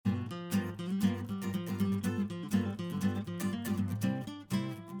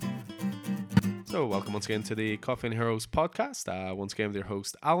So, welcome once again to the Coffee and Heroes podcast. Once again, with your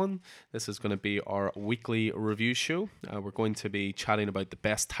host, Alan. This is going to be our weekly review show. We're going to be chatting about the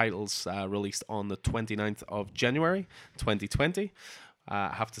best titles released on the 29th of January 2020. I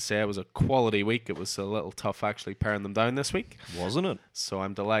have to say, it was a quality week. It was a little tough actually paring them down this week. Wasn't it? So,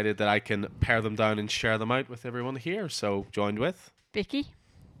 I'm delighted that I can pare them down and share them out with everyone here. So, joined with Vicky.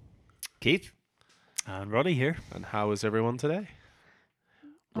 Keith? And Roddy here. And how is everyone today?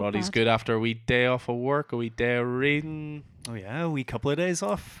 Not Roddy's bad. good after a wee day off of work, a wee day of reading. Oh yeah, a wee couple of days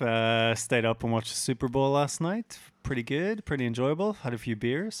off. Stayed up and watched the Super Bowl last night. Pretty good, pretty enjoyable. Had a few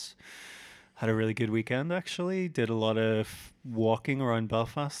beers. Had a really good weekend actually. Did a lot of walking around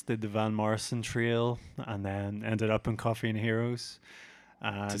Belfast. Did the Van Morrison Trail and then ended up in Coffee and Heroes. To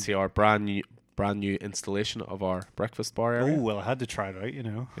And see our brand new installation of our breakfast bar area. oh well, I had to try it out, you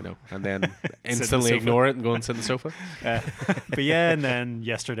know. And then the instantly sofa. ignore it and go and sit on the sofa. But yeah, and then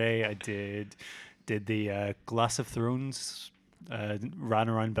yesterday I did the Glass of Thrones, ran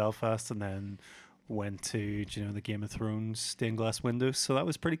around Belfast, and then went to the Game of Thrones stained glass windows. So that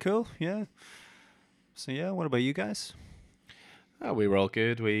was pretty cool. Yeah. So yeah, what about you guys? We were all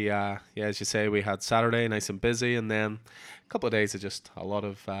good. We, as you say, we had Saturday nice and busy, and then a couple of days of just a lot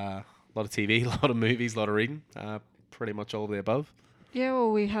of TV, a lot of movies, a lot of reading. Pretty much all of the above. Yeah,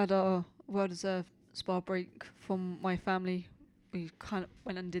 well, we had a well-deserved spa break from my family. We kind of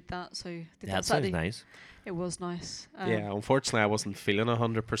went and did that, so did Yeah, that that sounds Saturday. nice. It was nice. Yeah, unfortunately, I wasn't feeling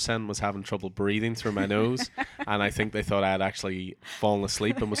 100%. Was having trouble breathing through my nose, and I think they thought I had actually fallen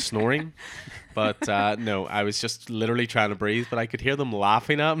asleep and was snoring. But no, I was just literally trying to breathe. But I could hear them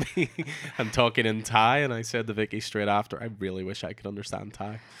laughing at me and talking in Thai. And I said to Vicky straight after, I really wish I could understand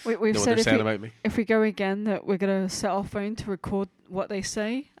Thai. We've Know what said they're saying about me. if we go again that we're going to set our phone to record what they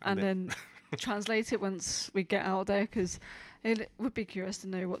say And and then translate it once we get out there, because it would be curious to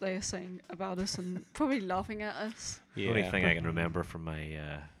know what they are saying about us and probably laughing at us. The only thing I can remember from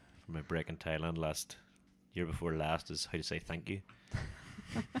my break in Thailand last year before last is how to say thank you.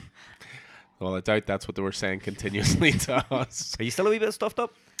 Well, I doubt that's what they were saying continuously to us. Are you still a wee bit stuffed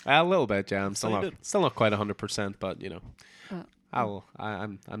up? A little bit, yeah. I'm still Excited. not quite 100%, but But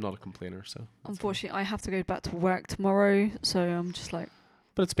I'm not a complainer. So, unfortunately, I have to go back to work tomorrow, so I'm just like,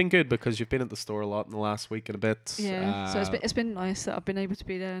 but it's been good because you've been at the store a lot in the last week and a bit. yeah. So it's been nice that I've been able to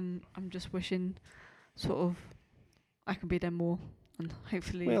be there, and I'm just wishing, sort of, I can be there more, and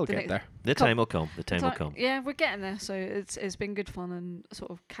hopefully We'll the get next there. The Come- time will come. The time will come. Yeah, we're getting there. So it's been good fun and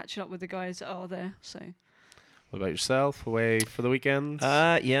sort of catching up with the guys that are there. So What about yourself? Away for the weekend?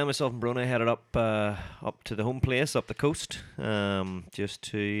 Yeah, myself and Brona headed up to the home place up the coast, just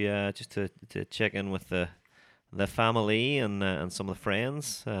to check in with the family and some of the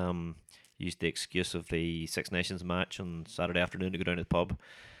friends. Used the excuse of the Six Nations match on Saturday afternoon to go down to the pub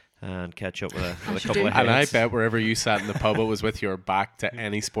and catch up with a As you couple do. of And I heads. bet wherever you sat in the pub, it was with your back to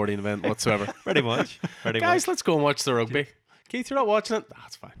any sporting event whatsoever. Pretty much. Guys, let's go and watch the rugby. Keith, you're not watching it?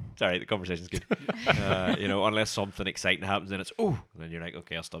 That's fine. Sorry, the conversation's good. Unless something exciting happens, then it's and then you're like,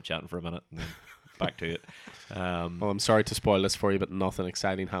 okay, I'll stop chatting for a minute and then back to it. Well, I'm sorry to spoil this for you, but nothing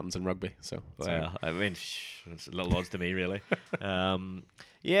exciting happens in rugby. So, Well, I mean, it's little odds to me, really.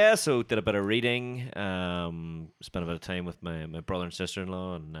 So did a bit of reading. Spent a bit of time with my brother and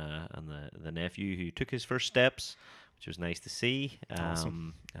sister-in-law and the nephew who took his first steps, which was nice to see.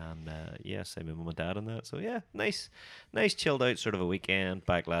 Awesome. And same with mum and dad and that. So yeah, nice chilled out sort of a weekend.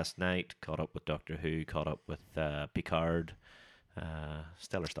 Back last night, caught up with Doctor Who, caught up with Picard.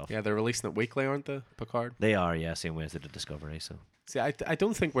 Stellar stuff. yeah, they're releasing it weekly, aren't they, Picard? They are, yeah, same way as they did Discovery. So See, I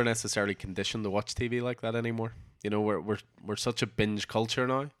don't think we're necessarily conditioned to watch TV like that anymore. We're such a binge culture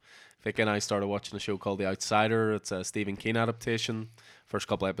now. Vicky and I started watching a show called The Outsider. It's a Stephen King adaptation. First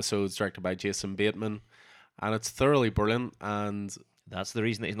couple episodes directed by Jason Bateman, and it's thoroughly brilliant. And that's the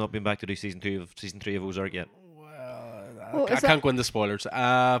reason that he's not been back to do season 3 of Ozark yet. Well, I is can't go into spoilers.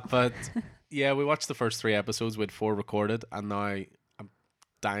 But yeah, we watched the first 3 episodes. We had 4 recorded, and now I'm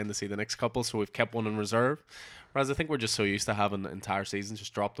dying to see the next couple. So we've kept one in reserve. Whereas I think we're just so used to having entire seasons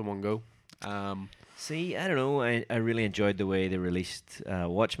just dropped in one go. See, I don't know. I really enjoyed the way they released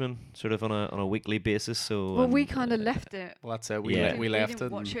Watchmen, sort of on a weekly basis. So well, we kind of left it. Well, that's it. Yeah. We left didn't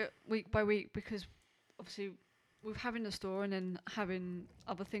it. watch and- it week by week because obviously with having the store and then having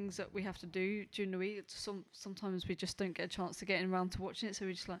other things that we have to do during the week, sometimes we just don't get a chance to get around to watching it. So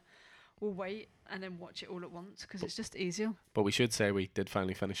we just we'll wait and then watch it all at once because it's just easier. But we should say we did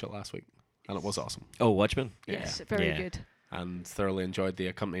finally finish it last week, and it was awesome. Oh, Watchmen. Yes, very Yeah. good. and thoroughly enjoyed the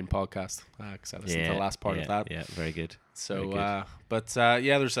accompanying podcast because I listened to the last part of that. Yeah, very good. So, Very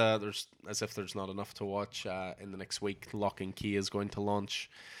good. there's as if there's not enough to watch in the next week. Lock and Key is going to launch.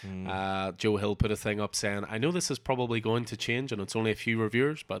 Joe Hill put a thing up saying, "I know this is probably going to change, and it's only a few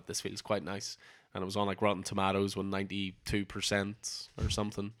reviewers, but this feels quite nice." And it was on like Rotten Tomatoes with 92% or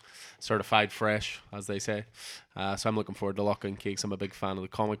something, certified fresh, as they say. So I'm looking forward to Lock and Key. 'Cause I'm a big fan of the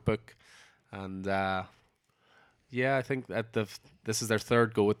comic book, and I think that this is their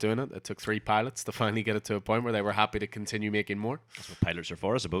third go at doing it. It took 3 pilots to finally get it to a point where they were happy to continue making more. That's what pilots are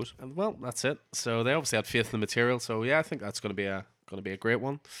for, I suppose. And well, that's it. So they obviously had faith in the material. So yeah, I think that's going to be a great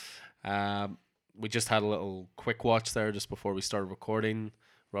one. We just had a little quick watch there just before we started recording.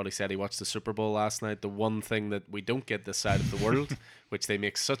 Roddy said he watched the Super Bowl last night. The one thing that we don't get this side of the world, which they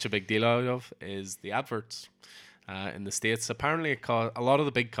make such a big deal out of, is the adverts. In the States, apparently a lot of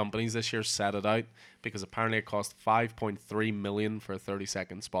the big companies this year set it out because apparently it cost $5.3 million for a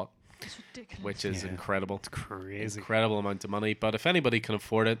 30-second spot, It's ridiculous. which is incredible. It's crazy. Incredible amount of money. But if anybody can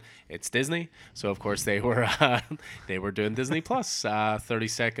afford it, it's Disney. So of course they were doing Disney Plus,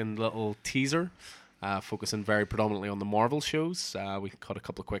 30-second little teaser, focusing very predominantly on the Marvel shows. We caught a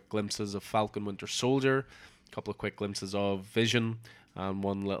couple of quick glimpses of Falcon Winter Soldier, a couple of quick glimpses of Vision, and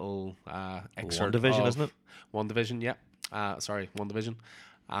one little excerpt WandaVision, of isn't it? WandaVision, yeah. WandaVision.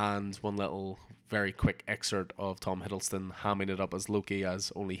 And one little very quick excerpt of Tom Hiddleston hamming it up as Loki as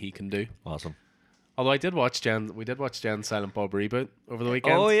only he can do. Awesome. Although we did watch Jen Silent Bob reboot over the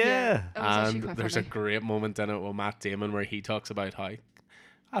weekend. Oh, yeah. That was actually And quite there's funny. a great moment in it with Matt Damon where he talks about how,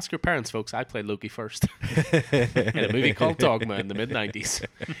 ask your parents, folks, I played Loki first in a movie called Dogma in the mid-90s.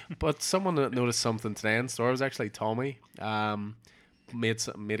 But someone that noticed something today in store was actually Tommy. Made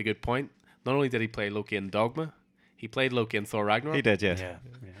a good point. Not only did he play Loki in Dogma, he played Loki in Thor Ragnarok. He did, yeah. Yeah.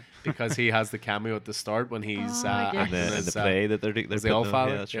 Because he has the cameo at the start when he's Oh, yes. acting In as the play that they're as the putting on. Allfather.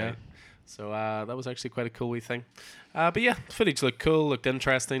 Yeah, that's right. So that was actually quite a cool wee thing. But yeah, footage looked cool, looked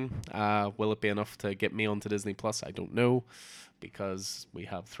interesting. Will it be enough to get me onto Disney Plus? I don't know, because we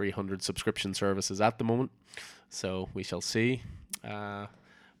have 300 subscription services at the moment. So we shall see.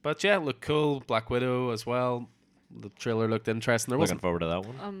 But yeah, it looked cool. Black Widow as well. The trailer looked interesting. There Looking wasn't forward to that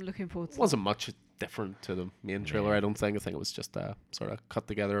one. I'm looking forward to wasn't much different to the main trailer. Yeah. I don't think. I think it was just sort of cut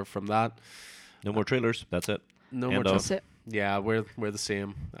together from that. No more trailers. That's it. No End more. of. that. That's it. Yeah, we're the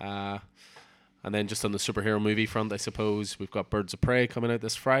same. And then just on the superhero movie front, I suppose we've got Birds of Prey coming out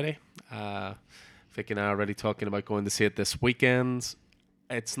this Friday. Vicky and I are already talking about going to see it this weekend.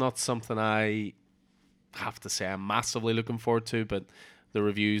 It's not something I have to say I'm massively looking forward to, but the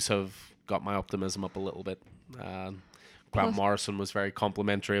reviews have got my optimism up a little bit. Grant Plus- Morrison was very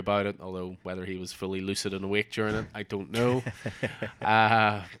complimentary about it, although whether he was fully lucid and awake during it, I don't know.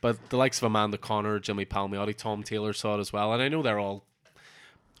 But the likes of Amanda Connor, Jimmy Palmiotti, Tom Taylor saw it as well, and I know they're all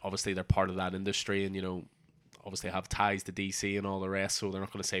obviously they're part of that industry, and obviously have ties to DC and all the rest, so they're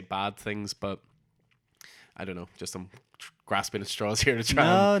not going to say bad things. But I don't know, just I'm grasping at straws here to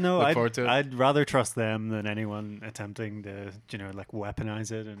try and look forward to it. I'd rather trust them than anyone attempting to, like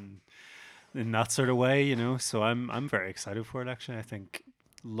weaponize it and in that sort of way, So I'm very excited for it. Actually, I think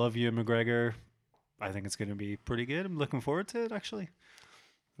love you, McGregor. I think it's going to be pretty good. I'm looking forward to it. Actually,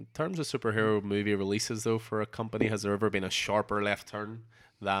 In terms of superhero movie releases, though, for a company, has there ever been a sharper left turn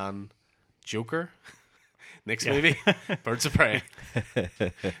than Joker? Next movie, Birds of Prey.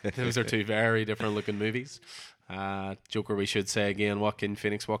 Those are two very different looking movies. Joker, we should say again, Joaquin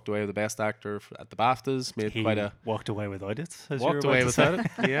Phoenix walked away with the best actor at the BAFTAs. Made he quite a walked away without it. As walked you were away about to say.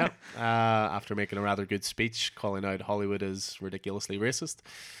 without it. Yeah, after making a rather good speech calling out Hollywood as ridiculously racist,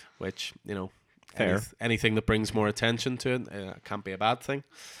 which Fair. anything that brings more attention to it can't be a bad thing.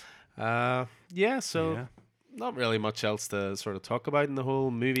 So Yeah. not really much else to sort of talk about in the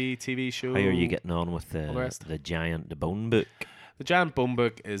whole movie, TV show. How are you getting on with all the rest. the giant bone book? The Giant Bone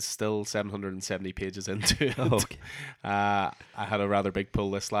Book is still 770 pages into it. Okay. I had a rather big pull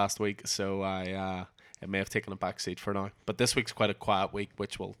list last week, so it may have taken a back seat for now. But this week's quite a quiet week,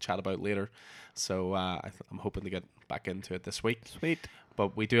 which we'll chat about later. So I'm hoping to get back into it this week. Sweet.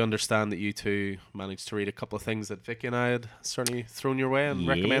 But we do understand that you two managed to read a couple of things that Vicky and I had certainly thrown your way and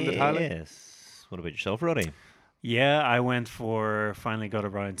recommended highly. Yes. What about yourself, Roddy? Yeah, I finally got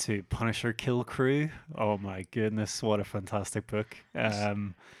around to Punisher Kill Crew. Oh my goodness, what a fantastic book.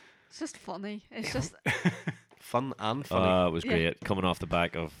 It's just funny. It's just Fun and funny. It was Yeah. great. Coming off the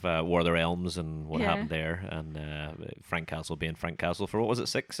back of War of the Realms and what Yeah. happened there, and Frank Castle being Frank Castle for what was it,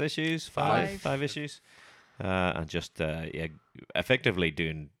 6 issues? Five. 5 issues? And just effectively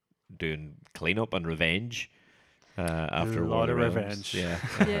doing cleanup and revenge after A War lot the of Realms. revenge. Yeah.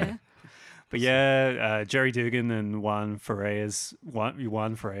 yeah. But yeah, Jerry Dugan and Juan Ferreira's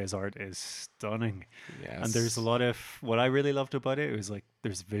art is stunning. Yes. And there's a lot of what I really loved about it. It was like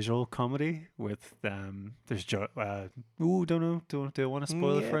there's visual comedy with there's don't know, do I want to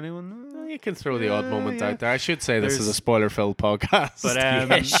spoil it for anyone? Well, you can throw the odd moment yeah. out there. I should say this is a There's- spoiler-filled podcast. But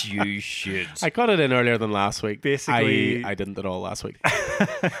Yes, you should. I got it in earlier than last week. Basically- I didn't at all last week.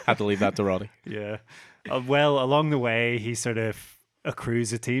 Had to leave that to Roddy. Yeah. Well, along the way, he sort of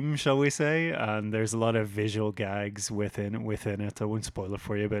accrues a team, shall we say, and there's a lot of visual gags within it. I won't spoil it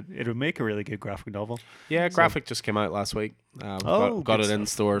for you, but it would make a really good graphic novel. Yeah, graphic just came out last week. Got good it in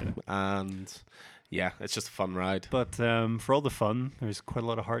stuff. store, and yeah, it's just a fun ride. But for all the fun, there's quite a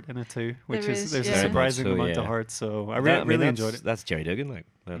lot of heart in it too, which There is is, there's yeah. a Very much surprising so, amount yeah. of heart. So I That- really that's- enjoyed it. That's Jerry Duggan. Like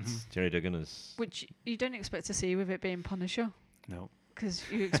that's Jerry Duggan is. Which you don't expect to see with it being Punisher, No, because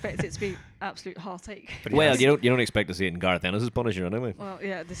you expect it to be absolute heartache. but he Well, has- you don't expect to see it in Gareth Ennis' Punisher anyway. Well,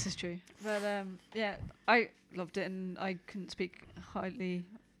 yeah, this is true. But yeah, I loved it, and I couldn't speak highly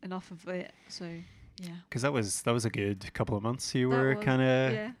enough of it. So yeah, because that was a good couple of months. You That were was- kind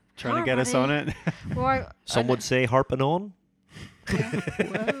of yeah. trying to get us on Harmony. it. Well, Some would say harping on.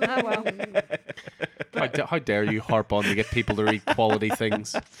 well. How dare you harp on to get people to read quality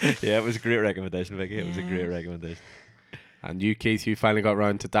things? Yeah, it was a great recommendation, Vicky. It was a great Yes. recommendation. And you, Keith, you finally got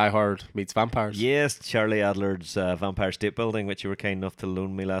round to Die Hard meets Vampires. Yes, Charlie Adler's Vampire State Building, which you were kind enough to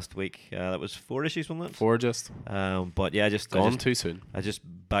loan me last week. That was 4 issues, wasn't it? 4 just But yeah, I gone too soon. just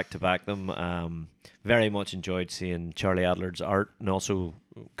back to back them. Very much enjoyed seeing Charlie Adler's art, and also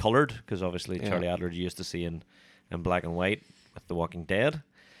coloured, because obviously Yeah. Charlie Adler you used to see in black and white with The Walking Dead.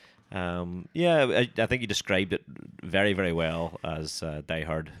 Yeah, I think you described it very, very well as Die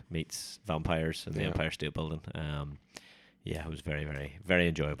Hard meets vampires in the Yeah. Empire State Building. Yeah, it was very, very, very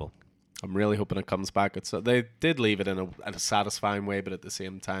enjoyable. I'm really hoping it comes back. They did leave it in a satisfying way, but at the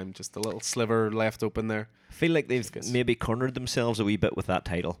same time, just a little sliver left open there. I feel like they've Guess. maybe cornered themselves a wee bit with that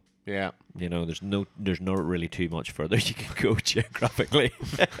title. Yeah, You know, there's not really too much further you can go geographically.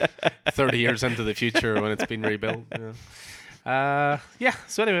 30 years into the future when it's been rebuilt. Yeah.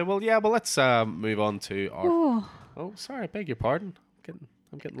 So anyway, well, let's move on to our. Oh, Oh, sorry, I beg your pardon.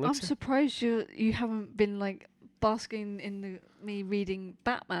 I'm getting I'm looks. here. surprised you haven't been like basking in me reading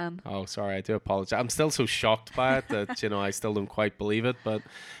Batman. Oh, sorry, I do apologize. I'm still so shocked by it that I still don't quite believe it. But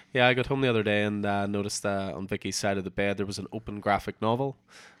yeah, I got home the other day and noticed on Vicky's side of the bed there was an open graphic novel.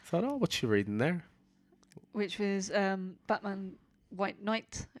 Thought, oh, what's she reading there? Which was Batman White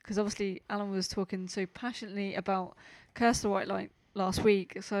Knight, because obviously Alan was talking so passionately about Curse of the White Knight last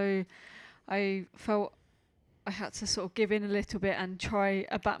week, so I felt I had to sort of give in a little bit and try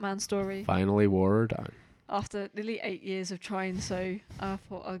a Batman story Finally wore her down. after nearly 8 years of trying. So I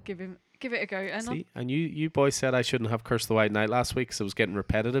thought I'd give it a go. And See, and you boys said I shouldn't have Cursed the White Knight last week because it was getting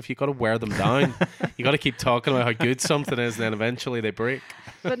repetitive. You got to wear them down. You got to keep talking about how good something is, and then eventually they break.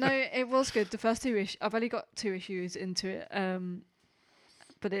 but no, it was good. The first 2 issues, I've only got 2 issues into it,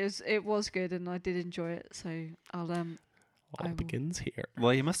 but it was good, and I did enjoy it. So All I will- begins here.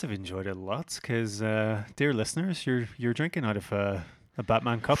 Well, you must have enjoyed it lots, because dear listeners, you're drinking out of a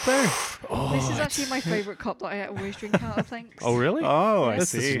Batman cup there. this is actually my favourite cup that I always drink out of. Thanks. Oh, really? Oh, I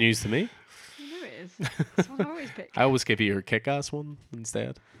This is see. news to me. You know it is. It's one I always pick. I always give you your kick-ass one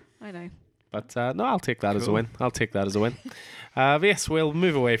instead. I know. But no, I'll take that as a Cool. win. I'll take that as a win. But yes, we'll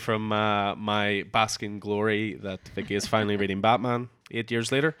move away from my basking glory that Vicky is finally reading Batman 8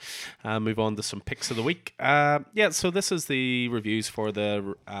 years later. Move on to some picks of the week. So this is the reviews for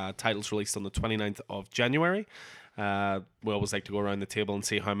the titles released on the 29th of January. We always like to go around the table and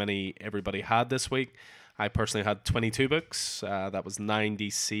see how many everybody had this week. I personally had 22 books. That was 9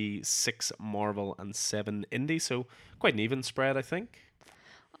 DC, 6 Marvel, and 7 indie. So quite an even spread, I think.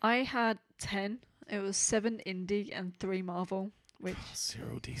 I had 10. It was 7 indie and 3 Marvel, which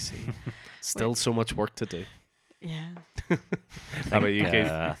 0 DC. Still so much work to do. yeah. How about you, Keith?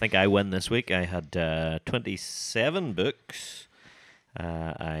 I think I win this week. I had 27 books.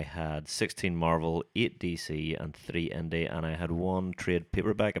 I had 16 Marvel, 8 DC, and 3 indie, and I had 1 trade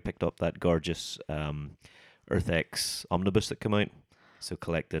paperback. I picked up that gorgeous Earth X omnibus that came out, so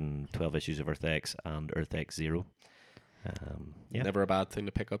collecting 12 issues of Earth X and Earth X Zero. Yeah. Never a bad thing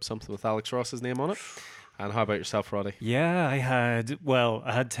to pick up something with Alex Ross's name on it. And how about yourself, Roddy? Yeah, I had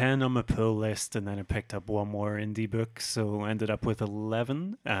 10 on my pull list, and then I picked up 1 more indie book, so ended up with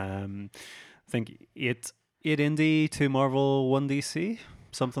 11. I think 8 indie, 2 Marvel, 1 DC,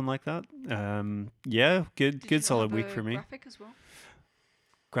 something like that. Yeah, Did you good not solid have week a for me. Graphic as well.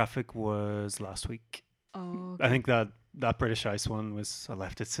 Graphic was last week. Oh. I think that that British Ice one was, I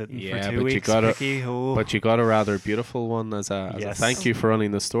left it sitting Yeah, for 2 but you weeks. got a- Vicky. Oh, But you got a rather beautiful one as a Yes. thank you for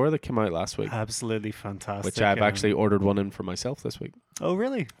running the store that came out last week, absolutely fantastic. which I've actually ordered one in for myself this week. Oh,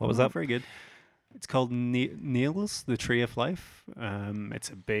 really? What was Oh, that? Very good. It's called Niels, the Tree of Life. It's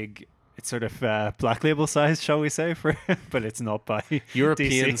a big, it's sort of black label size, shall we say, for but it's not by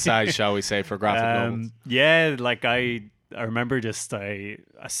European DC. size, shall we say, for graphic novels. Yeah, like I remember just I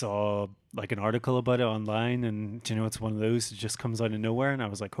saw like an article about it online, and do you know, it's one of those, it just comes out of nowhere, and I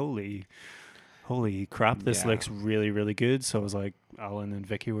was like, holy crap, this Yeah. looks really, really good. So I was like, Alan and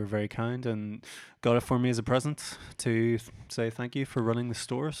Vicky were very kind and got it for me as a present to say thank you for running the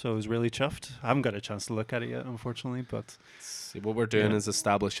store. So I was really chuffed. I haven't got a chance to look at it yet, unfortunately, but See, what we're doing Yeah. is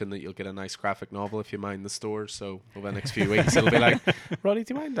establishing that you'll get a nice graphic novel if you mind the store. So over the next few weeks, it'll be like, Roddy,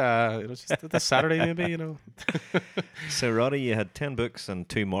 do you mind? Just this Saturday, maybe. So, Roddy, you had 10 books and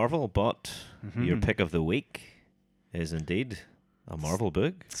 2 Marvel, but your Mhm. pick of the week is indeed a Marvel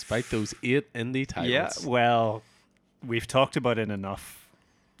book. Despite those 8 indie titles. yeah, well, we've talked about it enough,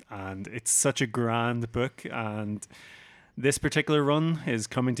 and it's such a grand book, and this particular run is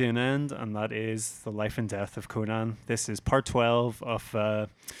coming to an end, and that is The Life and Death of Conan. This is part 12 of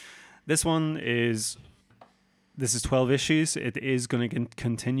this is 12 issues. It is going to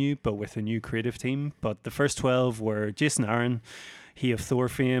continue, but with a new creative team. But the first 12 were Jason Aaron, he of Thor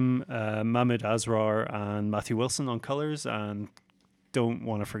fame, Mahmoud Asrar, and Matthew Wilson on colors, and don't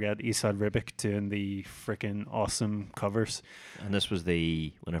want to forget Esad Ribic doing the freaking awesome covers. And this was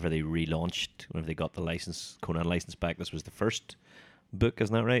whenever they got the Conan license back, this was the first book,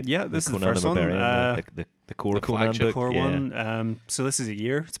 isn't that right? Yeah, this is the Conan first one. Barbarian, the core the Conan flagship book. Core yeah. one. So this is a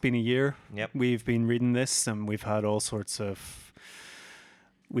year. It's been a year. Yep. We've been reading this, and we've had all sorts of.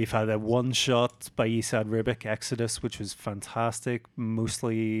 We've had a one shot by Esad Ribic, Exodus, which was fantastic.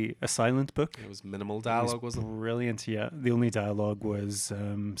 Mostly a silent book. It was minimal It dialogue, was wasn't it? brilliant. Yeah, the only dialogue was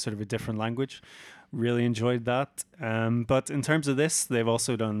sort of a different language. Really enjoyed that. But in terms of this, they've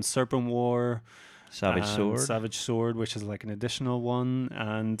also done Serpent War, Savage and Sword. Savage Sword, which is like an additional one,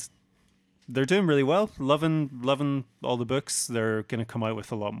 and they're doing really well. Loving all the books. They're going to come out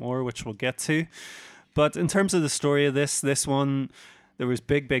with a lot more, which we'll get to. But in terms of the story of this one, there was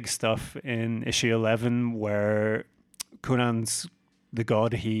big stuff in issue 11 where Conan's the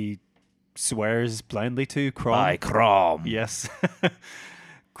god he swears blindly to, Crom. By Crom. Yes.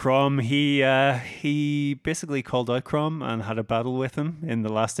 Crom, he basically called out Crom and had a battle with him in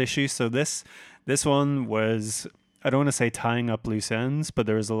the last issue. So this one was, I don't want to say tying up loose ends, but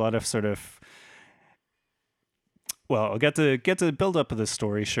there was a lot of sort of, well, I'll get to build up of the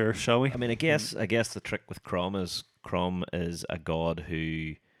story, sure, shall we? I mean, I guess the trick with Crom is a god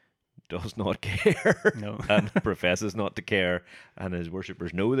who does not care No. and professes not to care, and his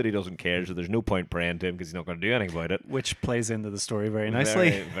worshippers know that he doesn't care, so there's no point praying to him because he's not going to do anything about it. Which plays into the story very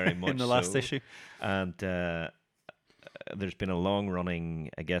nicely very much in the last so. issue. And there's been a long running.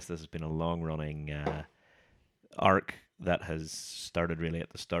 I guess this has been a long running arc that has started really at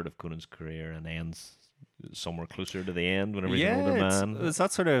the start of Conan's career and ends somewhere closer to the end whenever he's an older man. It's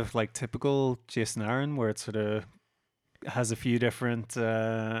that sort of like typical Jason Aaron where it sort of has a few different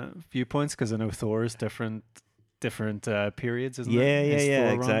viewpoints, because I know Thor's different periods, isn't it? His Thor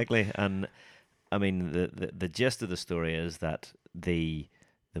run. Exactly. And I mean, the gist of the story is that the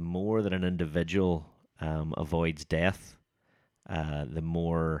more that an individual avoids death, the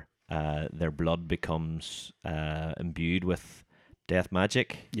more their blood becomes imbued with death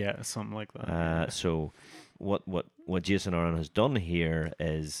magic. Yeah, something like that. So what Jason Aaron has done here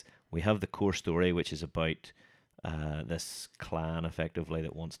is we have the core story, which is about this clan effectively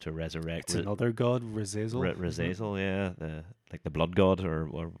that wants to resurrect It's another god, Razazel. Razazel, yeah, the blood god or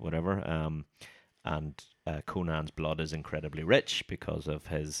whatever. And Conan's blood is incredibly rich because of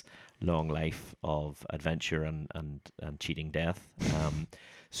his long life of adventure and cheating death.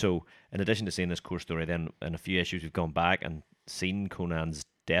 So in addition to seeing this core story, then in a few issues we've gone back and seen Conan's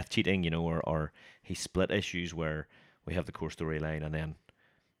death cheating, or he split issues where we have the core storyline and then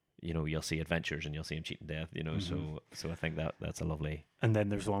you'll see adventures and you'll see him cheating death, so I think that's a lovely. And then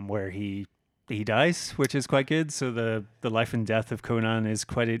there's one where he dies, which is quite good. So the Life and Death of Conan is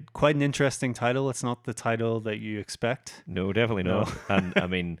quite an interesting title. It's not the title that you expect. No, definitely No. not. And I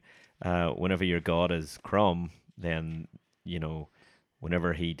mean, whenever your god is Crom, then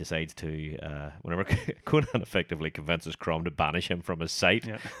whenever he decides to, whenever Conan effectively convinces Crom to banish him from his sight,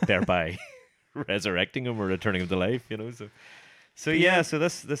 Yeah. thereby resurrecting him or returning him to life, So yeah, so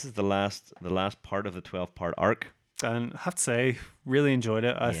this is the last part of the 12-part arc. And I have to say, really enjoyed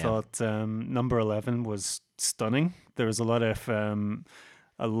it. I Yeah. thought number 11 was stunning. There was a lot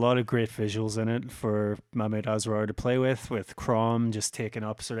A lot of great visuals in it for Mahmoud Asrar to play with Crom just taking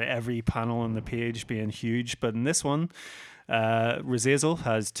up sort of every panel on the page being huge. But in this one, Razazel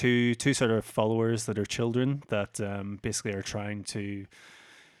has two sort of followers that are children that basically are trying to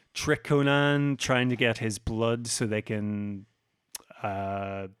trick Conan, trying to get his blood so they can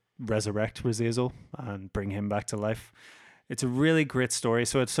resurrect Razazel and bring him back to life. It's a really great story.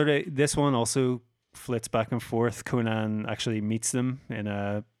 So it's sort of, this one also flits back and forth. Conan actually meets them in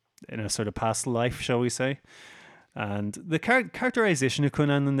a sort of past life, shall we say. And the characterization of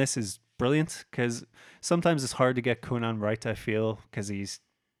Conan in this is brilliant, because sometimes it's hard to get Conan right, I feel, because he's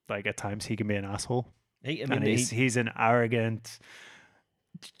like, at times he can be an asshole. He's an arrogant.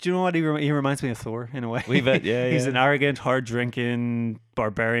 Do you know what he reminds me of? Thor in a way. He's an arrogant, hard drinking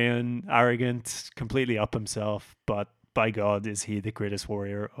barbarian, arrogant, completely up himself, but by God, is he the greatest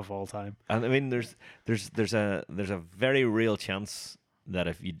warrior of all time? And I mean, there's a very real chance that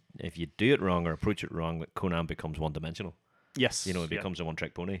if you do it wrong or approach it wrong, that Conan becomes one dimensional. Yes, it becomes a one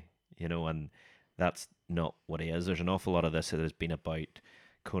trick pony. And that's not what he is. There's an awful lot of this that has been about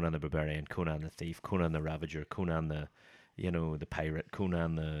Conan the Barbarian, Conan the Thief, Conan the Ravager, Conan the pirate,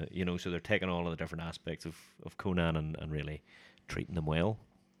 Conan the so they're taking all of the different aspects of Conan and really treating them well.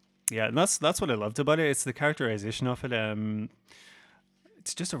 Yeah, and that's what I loved about it. It's the characterization of it.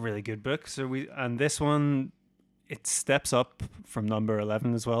 It's just a really good book. And this one, it steps up from number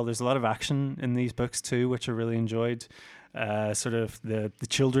 11 as well. There's a lot of action in these books too, which I really enjoyed. Sort of the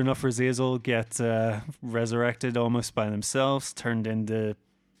children of Razazel get resurrected almost by themselves, turned into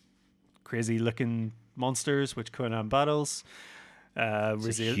crazy looking monsters, which Conan battles.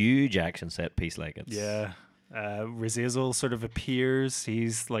 It's a huge action set piece, like it's Razazel sort of appears.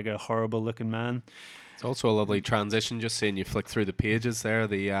 He's like a horrible looking man. It's also a lovely transition, just seeing you flick through the pages there,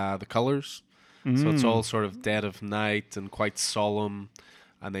 the colours. So it's all sort of dead of night and quite solemn,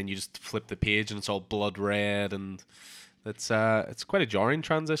 and then you just flip the page and it's all blood red, and it's quite a jarring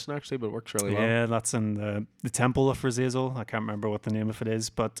transition actually, but it works really well. Yeah, that's in the Temple of Razazel. I can't remember what the name of it is,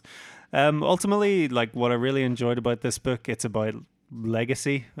 but ultimately, like, what I really enjoyed about this book, it's about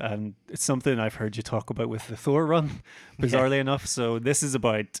legacy, and it's something I've heard you talk about with the Thor run, bizarrely enough. So this is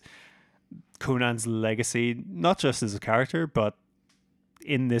about Conan's legacy, not just as a character, but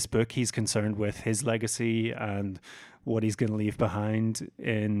in this book he's concerned with his legacy and what he's going to leave behind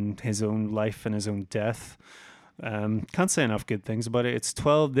in his own life and his own death. Can't say enough good things about it.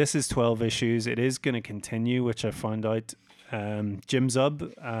 This is 12 issues. It is going to continue, which I found out. Jim Zub,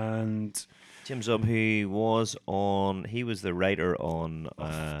 he was the writer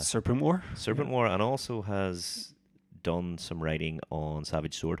on Serpent War, and also has done some writing on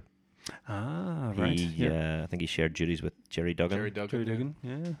Savage Sword. Right. I think he shared duties with Jerry Duggan. Jerry Duggan,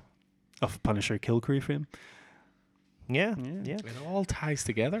 yeah. Of Punisher Kill Crew fame. Yeah. It all ties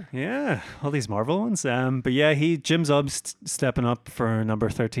together. Yeah, all these Marvel ones. But yeah, Jim Zub's stepping up for number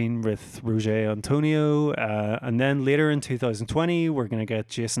 13 with Roger Antonio. And then later in 2020, we're going to get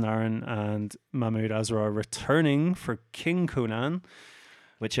Jason Aaron and Mahmoud Asrar returning for King Conan,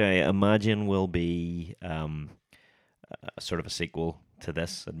 which I imagine will be sort of a sequel to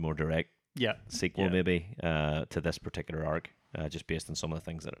this, and more direct sequel maybe to this particular arc, just based on some of the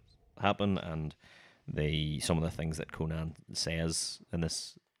things that happen and some of the things that Conan says in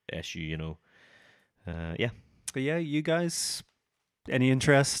this issue, But yeah, you guys, any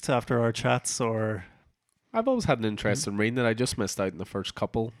interest after our chats? Or I've always had an interest in reading it. I just missed out in the first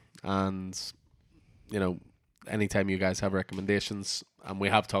couple, and anytime you guys have recommendations, and we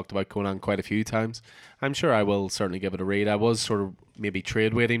have talked about Conan quite a few times, I'm sure I will certainly give it a read. I was sort of maybe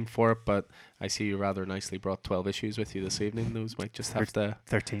trade waiting for it, but I see you rather nicely brought 12 issues with you this evening. Those might just have to...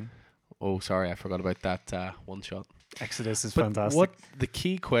 13. Oh, sorry, I forgot about that one shot. Exodus is but fantastic. What the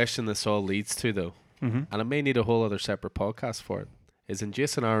key question this all leads to, though, and I may need a whole other separate podcast for it, is in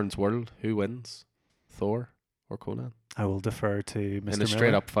Jason Aaron's world, who wins? Thor or Conan? I will defer to Mr. In a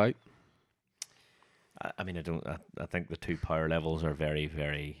straight-up fight. I mean, I think the two power levels are very,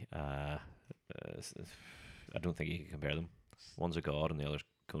 very... I don't think you can compare them. One's a god and the other's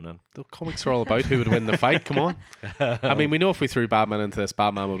Conan. The comics are all about who would win the fight. Come on. I mean, we know if we threw Batman into this,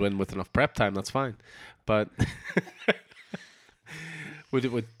 Batman would win with enough prep time. That's fine. But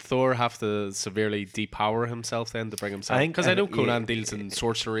would Thor have to severely depower himself then to bring himself? Because I know Conan deals in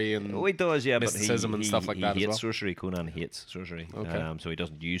sorcery and he does, mysticism and stuff like that he as well. Hates sorcery. Conan hates sorcery. Okay. So he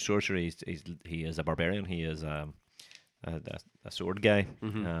doesn't use sorcery. He is a barbarian. He is a sword guy.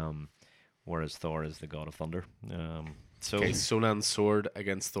 Whereas Thor is the god of thunder. So Conan's sword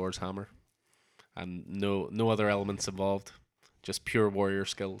against Thor's hammer, and no other elements involved, just pure warrior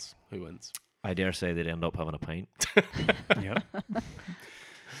skills. Who wins? I dare say they'd end up having a pint. Yeah.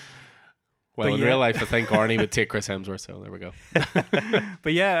 Well, But in yeah. real life, I think Arnie would take Chris Hemsworth, so there we go.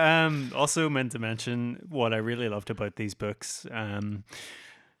 But yeah, also meant to mention what I really loved about these books.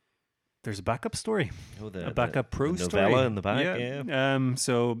 There's a backup story, Oh, a backup pro the story novella in the back. Yeah.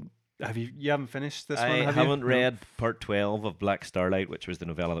 So you haven't finished this one? I Have haven't you? read part 12 of Black Starlight, which was the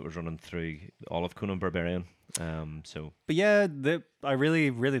novella that was running through all of Conan Barbarian. So But yeah, I really,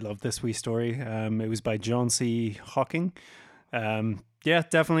 really loved this wee story. It was by John C. Hawking. Yeah,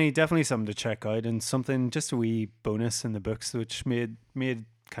 definitely something to check out, and something, just a wee bonus in the books, which made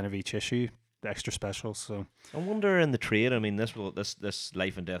kind of each issue extra special. So I wonder in the trade. I mean, this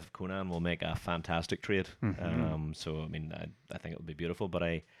Life and Death of Conan will make a fantastic trade. So I mean, I think it will be beautiful, but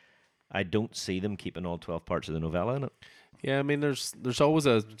I don't see them keeping all 12 parts of the novella in it. Yeah, I mean, there's always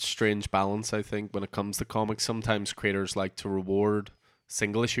a strange balance, I think, when it comes to comics. Sometimes creators like to reward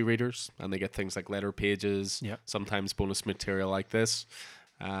single issue readers, and they get things like letter pages, Yeah. sometimes bonus material like this.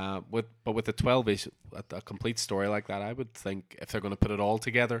 With a 12 issue, a complete story like that, I would think if they're going to put it all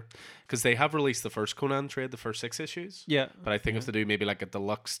together, because they have released the first Conan trade, the first 6 issues. yeah, But I think if they do maybe like a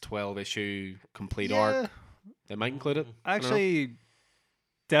deluxe 12 issue complete Yeah. arc, they might include it. I don't know. actually,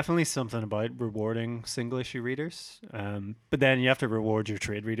 definitely something about rewarding single issue readers. But then you have to reward your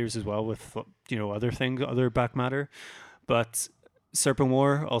trade readers as well with other things, other back matter. But Serpent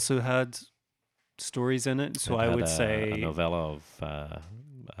War also had stories in it, so It I had would a say novella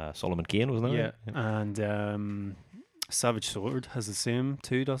of Solomon Kane, wasn't it? yeah, and Savage Sword has the same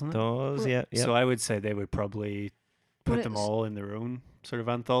too, doesn't it? Does, yeah. So I would say they would probably But put them it's- all in their own sort of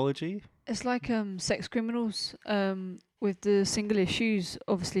anthology. It's like Sex Criminals. With the single issues,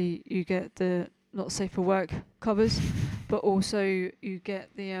 obviously you get the not safe for work covers, but also you get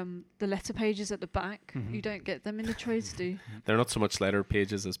the letter pages at the back. Mhm. You don't get them in the trades, do you? They're not so much letter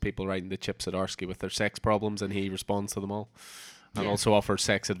pages as people writing to Chip Zdarsky with their sex problems, and he responds to them all, and Yeah. also offers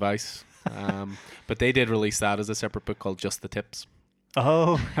sex advice. But they did release that as a separate book called Just the Tips.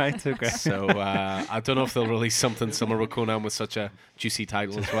 Oh, right, okay. So I don't know if they'll release something similar with Conan with such a juicy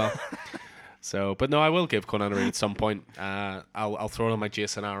title as well. So, but no, I will give Conan a read at some point. I'll throw it on my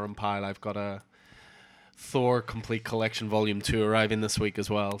Jason Aaron pile. I've got a Thor Complete Collection Volume 2 arriving this week as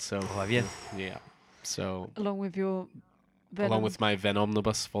well. So, Oh, have you? yeah. So, Along with your Venom. along with my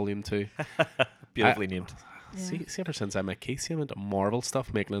Venomnibus Volume 2. Beautifully named. Yeah. See, ever since I met Casey, I'm into Marvel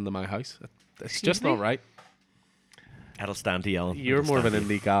stuff making it into my house. It's Excuse just me? not right. That'll stand to you, Alan. You're That'll more of an stand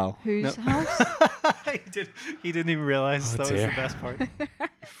to indie gal. Whose No. house? He didn't even realize Oh, that was dear. the best part.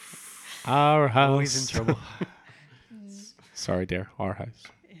 Our house. Always in trouble. Sorry, dear. Our house.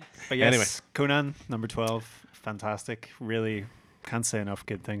 But yes, Anyway. Conan number 12, fantastic. Really can't say enough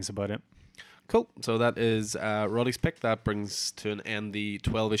good things about it. Cool. So that is Roddy's pick. That brings to an end the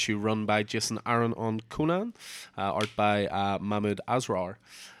 12-issue run by Jason Aaron on Conan, art by Mahmoud Asrar.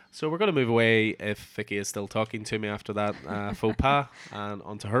 So we're going to move away, if Vicky is still talking to me after that faux pas, and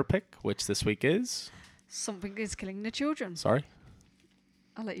onto her pick, which this week is... Something is killing the children. Sorry?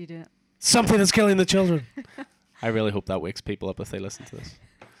 I'll let you do it. Something is killing the children. I really hope that wakes people up if they listen to this.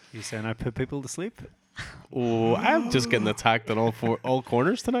 You saying I put people to sleep? Oh, I'm just getting attacked on all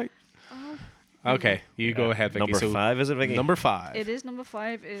corners tonight. Oh. Okay, you go ahead, Vicky. Number So 5, is it, Vicky? Number 5. It is number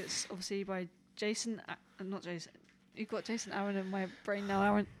 5. It's obviously by Jason. Not Jason. You've got Jason Aaron in my brain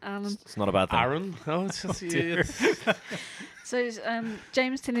now. Alan. It's not a bad thing. Aaron? Oh, it's just... dear. So it's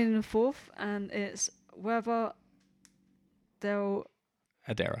James Tynion the fourth, and it's Weber Del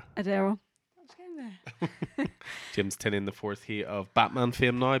Adara. Adero. What's going there? James Tynion the fourth, he of Batman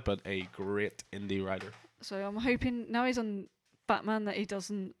fame now, but a great indie writer. So I'm hoping now he's on Batman that he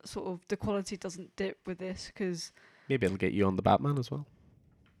doesn't sort of the quality doesn't dip with this, because Maybe it'll get you on the Batman as well.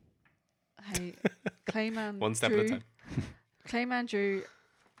 hey, Clayman One step drew, at a time. Clayman drew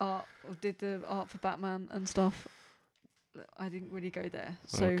art or did the art for Batman and stuff. I didn't really go there,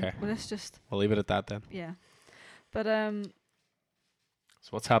 so Okay. well, let's just We'll leave it at that then. yeah. But So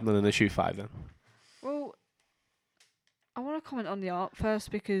what's happening in issue 5 then? well, I want to comment on the art first,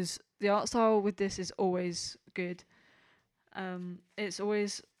 because the art style with this is always good. It's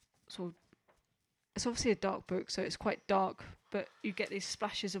always sort of, it's obviously a dark book, so it's quite dark, but you get these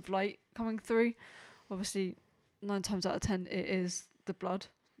splashes of light coming through. Obviously, 9 times out of 10, it is the blood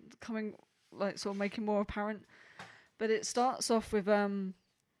coming, like sort of making more apparent. But it starts off with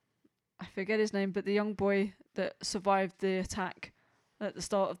I forget his name, but the young boy that survived the attack at the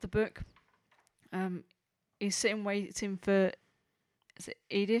start of the book. He's sitting waiting for, is it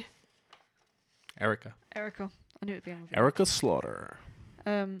Edith? Erica. Erica. I knew it'd be Erica. Erica Slaughter.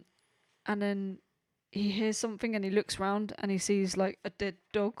 And then he hears something and he looks round and he sees like a dead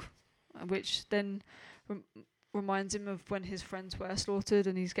dog, which then reminds him of when his friends were slaughtered,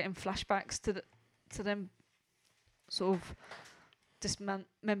 and he's getting flashbacks to them sort of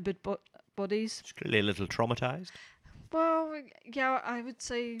dismembered bodies. Just clearly a little traumatized. Well, yeah, I would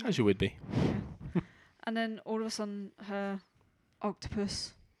say. As you would be. Yeah. And then all of a sudden, her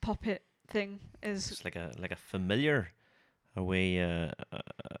octopus puppet thing is. It's like a familiar. Are we?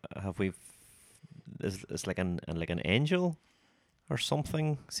 Have we? It's like an angel, or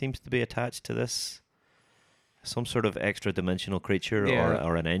something seems to be attached to this. Some sort of extra dimensional creature, Yeah.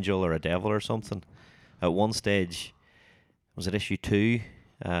 or an angel, or a devil, or something. At one stage, was it issue 2?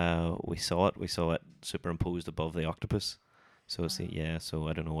 We saw it superimposed above the octopus. So it's So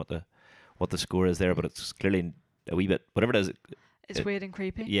I don't know what the score is there, but it's clearly a wee bit, whatever it is. It's weird and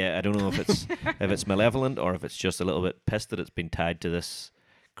creepy. Yeah, I don't know if it's malevolent or if it's just a little bit pissed that it's been tied to this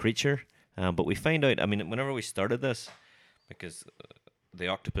creature. But we find out. I mean, whenever we started this, because the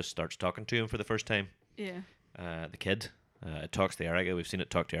octopus starts talking to him for the first time. Yeah. The kid, it talks to Erica. We've seen it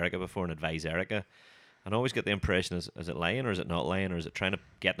talk to Erica before and advise Erica. And I always get the impression, is it lying or is it not lying, or is it trying to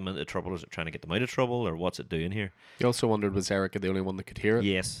get them into trouble, or is it trying to get them out of trouble, or what's it doing here? You also wondered, was Erica the only one that could hear it?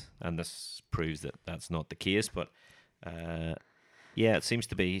 Yes, and this proves that that's not the case. But yeah, it seems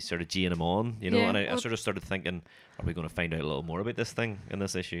to be sort of geeing him on, you know. Yeah, And I well- sort of started thinking, are we going to find out a little more about this thing in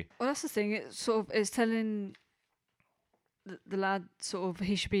this issue? Well, that's the thing. It sort of is telling the lad sort of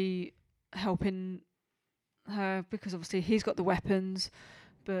he should be helping her because obviously he's got the weapons,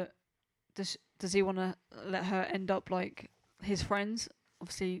 but does he want to let her end up like his friends,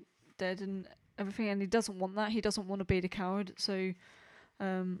 obviously dead and everything? And he doesn't want that. He doesn't want to be the coward. So,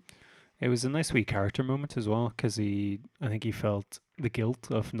 It was a nice wee character moment as well, because I think he felt the guilt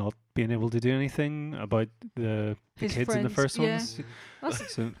of not being able to do anything about the His kids in the friends, first yeah. ones.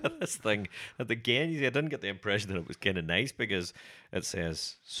 that's, So This thing, and again, I didn't get the impression that it was kind of nice, because it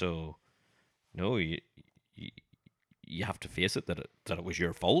says, so, no, you have to face it that it was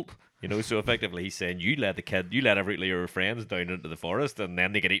your fault, you know. So effectively, he's saying you let every your friends down into the forest, and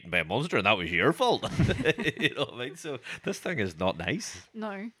then they get eaten by a monster, and that was your fault. You know what I mean? So this thing is not nice.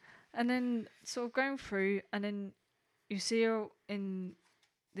 no. And then sort of going through, and then you see her in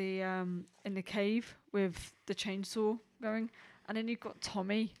the cave with the chainsaw going, and then you've got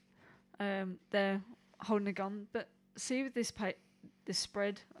Tommy there holding a gun. But see with this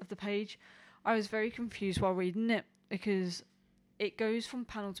spread of the page, I was very confused while reading it, because it goes from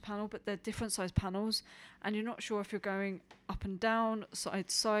panel to panel, but they're different size panels, and you're not sure if you're going up and down, side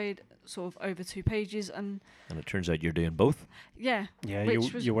to side, sort of over 2 pages, and it turns out you're doing both. yeah, yeah,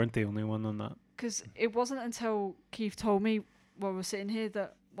 which was you weren't the only one on that. because it wasn't until Keith told me while we were sitting here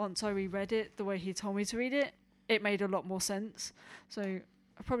that once I reread it the way he told me to read it, it made a lot more sense. So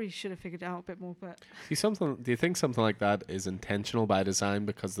I probably should have figured it out a bit more, but Do you think something like that is intentional by design,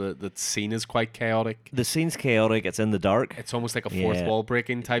 because the scene is quite chaotic? The scene's chaotic. It's in the dark. It's almost like a fourth Yeah. wall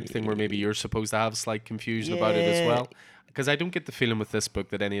breaking type thing, where maybe you're supposed to have slight confusion about it as Yeah. well. Because I don't get the feeling with this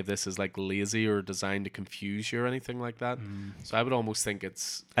book that any of this is like lazy or designed to confuse you or anything like that. So I would almost think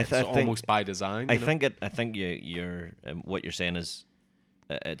it's I think- almost by design. I you know? think you're what you're saying is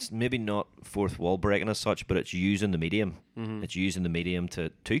it's maybe not fourth wall breaking as such, but it's using the medium. It's using the medium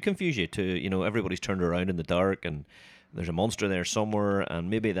to confuse you. To, you know, everybody's turned around in the dark and there's a monster there somewhere, and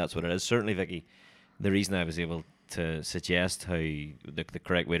maybe that's what it is. Certainly, Vicky, the reason I was able to suggest how the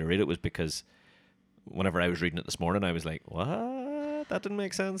correct way to read it was because whenever I was reading it this morning, I was like, what? That didn't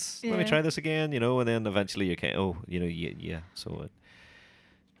make sense. Let me Yeah. try this again, you know, and then eventually you can't, yeah. So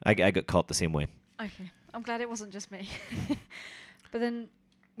I got caught the same way. okay. I'm glad it wasn't just me. But then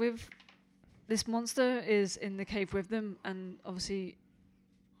with this monster is in the cave with them, and obviously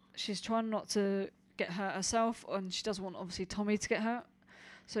she's trying not to get hurt herself, and she doesn't want obviously Tommy to get hurt.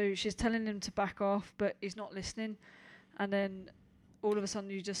 So she's telling him to back off, but he's not listening. And then all of a sudden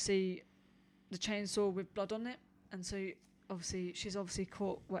you just see the chainsaw with blood on it, and so obviously she's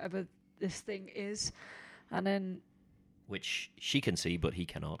caught whatever this thing is, and then Which she can see, but he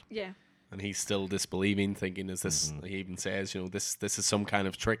cannot. yeah. And he's still disbelieving, thinking, "Is this?" He even says, "You know, this is some kind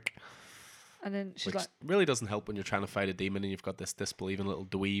of trick," And then she's which like, really doesn't help when you're trying to fight a demon and you've got this disbelieving little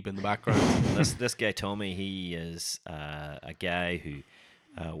dweeb in the background. This guy Tommy, he is a guy who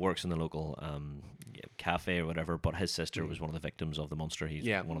works in the local cafe or whatever, but his sister was one of the victims of the monster. He's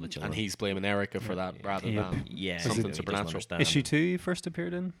Yeah, one of the children. and he's blaming Erica for that rather Yeah. than yeah, something he doesn't supernatural. understand. Issue 2 you first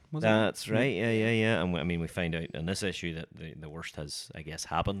appeared in, was it? That's right. Yeah. And I mean, we find out in this issue that the worst has, I guess,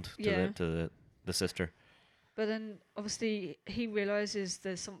 happened to Yeah. the sister. but then obviously he realizes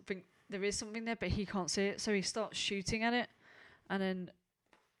there is something there, but he can't see it, so he starts shooting at it, and then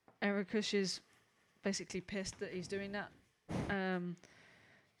Erica, she's basically pissed that he's doing that.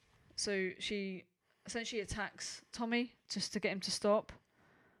 So she essentially attacks Tommy just to get him to stop,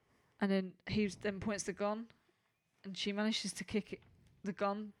 and then he then points the gun, and she manages to kick the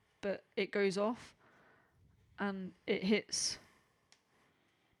gun, but it goes off, and it hits.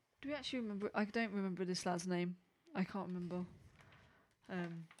 Do we actually remember? I don't remember this lad's name. I can't remember.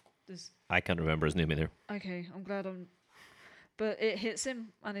 There's I can't remember his name either. okay. I'm glad I'm. But it hits him,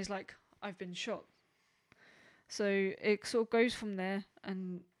 and he's like, "I've been shot." So it sort of goes from there,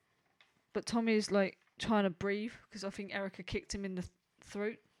 but Tommy's like trying to breathe because I think Erica kicked him in the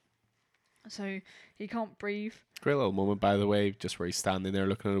throat, so he can't breathe. Great little moment, by the way, just where he's standing there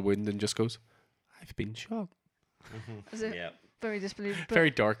looking at the wound and just goes, "I've been shot." Is it Yeah. very disbelievable? Very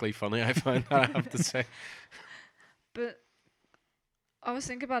darkly funny, I find that, I have to say. But I was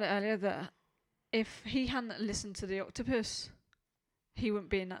thinking about it earlier that if he hadn't listened to the octopus, he wouldn't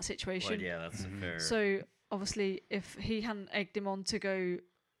be in that situation. Well, yeah, that's a fair. So obviously, if he hadn't egged him on to go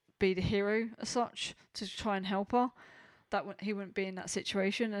be the hero as such to try and help her, he wouldn't be in that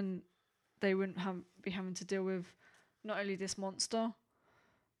situation, and they wouldn't be having to deal with not only this monster,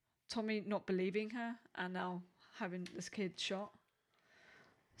 Tommy not believing her, and now having this kid shot.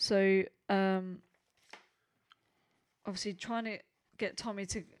 So obviously trying to get Tommy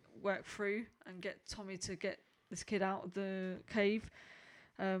to work through and get Tommy to get this kid out of the cave.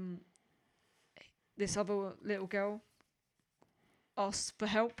 This other little girl asks for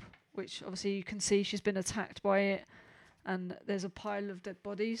help, which obviously you can see she's been attacked by it, and there's a pile of dead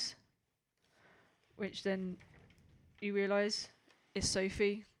bodies, which then you realise is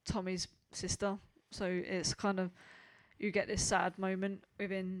Sophie, Tommy's sister. So it's kind of, you get this sad moment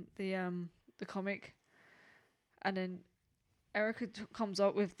within the comic, and then Erica comes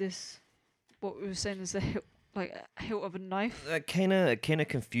up with this, what we were saying is the hilt of a knife. That kind of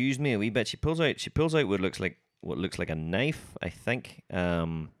confused me a wee bit. She pulls out what looks like a knife, I think.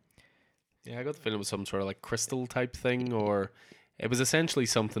 Yeah, I got the feeling it was some sort of like crystal type thing, or it was essentially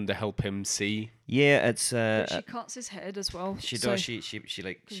something to help him see. Yeah, it's But she cuts his head as well. she so does.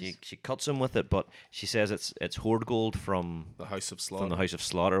 She cuts him with it, but she says it's Horde Gold from The House of Slaughter. the House of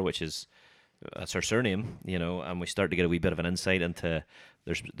Slaughter, which is that's her surname, and we start to get a wee bit of an insight into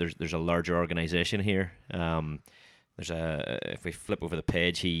there's a larger organization here. If we flip over the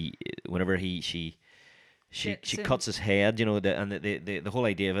page, she cuts his head, and the whole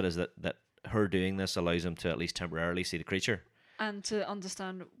idea of it is that her doing this allows him to at least temporarily see the creature. And to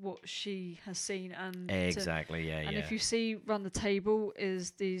understand what she has seen, and Exactly, and if you see around the table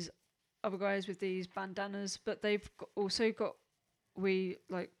is these other guys with these bandanas, but they've also got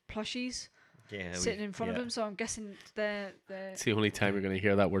plushies sitting in front of them. So I'm guessing they're. It's the only time you're going to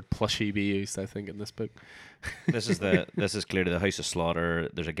hear that word plushie be used, I think, in this book. This is clearly the House of Slaughter.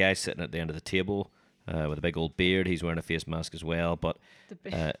 There's a guy sitting at the end of the table with a big old beard. He's wearing a face mask as well, but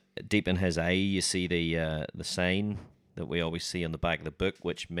deep in his eye you see the sign that we always see on the back of the book,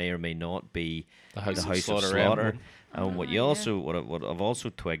 which may or may not be The House the of House Slaughter of Slaughter. emblem. And what I've also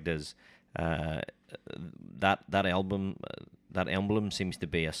twigged is that emblem seems to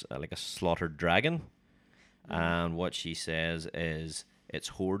be like a slaughtered dragon, and what she says is it's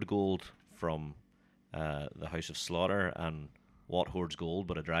Horde Gold from the House of Slaughter, and what hoards gold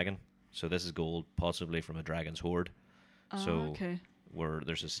but a dragon? So this is gold possibly from a dragon's hoard. Okay. Where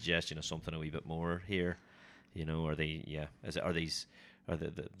there's a suggestion of something a wee bit more here. Are they? Yeah. Are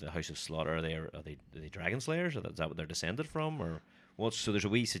the House of Slaughter? Are they dragon slayers? Is that what they're descended from, or what? So there's a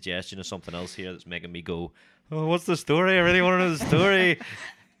wee suggestion of something else here that's making me go, "Oh, what's the story? I really want to know the story."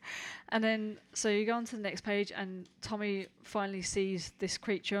 And then so you go on to the next page, and Tommy finally sees this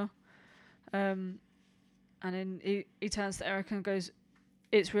creature, and then he turns to Erica and goes,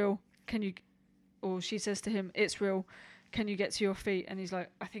 "It's real. Can you?" Or she says to him, "It's real. Can you get to your feet?" And he's like,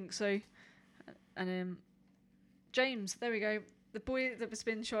 "I think so." And James, there we go. The boy that was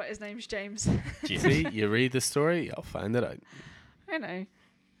been shot, his name's James. See, you read the story, you'll find it out. I know.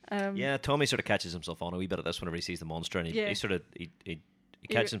 Yeah, Tommy sort of catches himself on a wee bit of this whenever he sees the monster, and he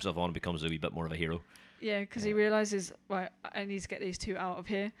catches himself on and becomes a wee bit more of a hero. Yeah, because he realizes, right, I need to get these two out of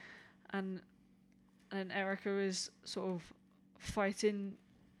here, and then Erica is sort of fighting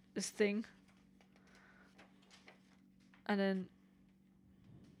this thing, and then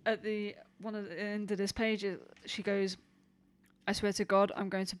at the end of this page, she goes, "I swear to God, I'm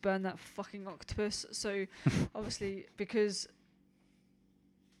going to burn that fucking octopus." So obviously, because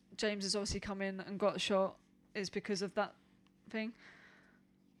James has obviously come in and got shot, is because of that thing.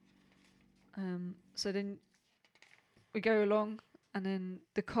 So then we go along, and then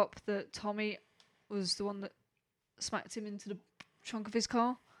the cop that Tommy was the one that smacked him into the trunk of his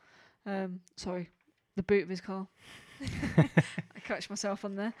car. Sorry, the boot of his car. I catch myself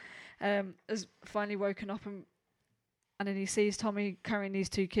on there. Has finally woken up and then he sees Tommy carrying these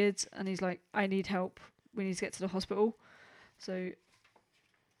 2 kids and he's like, I need help. We need to get to the hospital. So,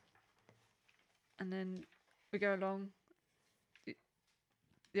 and then we go along.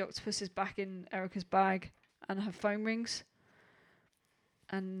 The octopus is back in Erica's bag and her phone rings.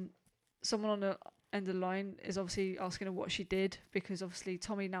 And someone on the end of the line is obviously asking her what she did, because obviously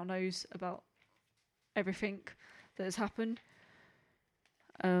Tommy now knows about everything that has happened.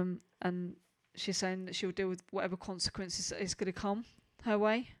 And she's saying that she'll deal with whatever consequences is going to come her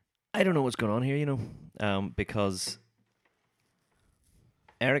way. I don't know what's going on here, because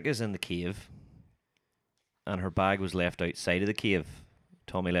Erica's in the cave, and her bag was left outside of the cave.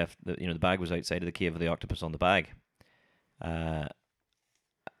 Tommy left, the bag was outside of the cave with the octopus on the bag.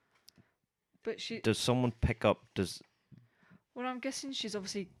 But Does someone pick up? Well, I'm guessing she's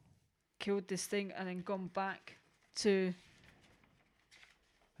obviously killed this thing and then gone back to.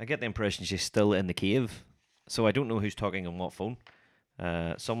 I get the impression she's still in the cave, so I don't know who's talking on what phone.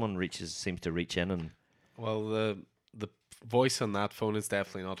 Someone seems to reach in and. Well, the voice on that phone is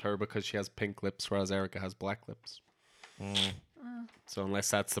definitely not her, because she has pink lips, whereas Erica has black lips. So unless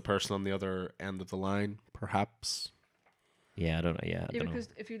that's the person on the other end of the line, perhaps. Yeah, I don't know. Yeah, I don't know. Because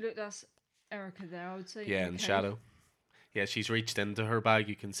if you look, that's Erica there. I would say. Yeah, in shadow. Yeah, she's reached into her bag.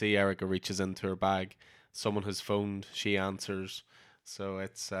 You can see Erica reaches into her bag. Someone has phoned. She answers. So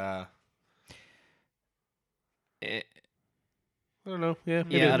it's. I don't know. Yeah.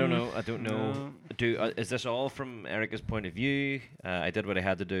 Yeah, I don't know. I don't know. Is this all from Erica's point of view? I did what I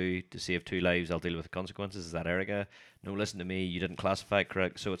had to do to save 2 lives. I'll deal with the consequences. Is that Erica? No, listen to me. You didn't classify it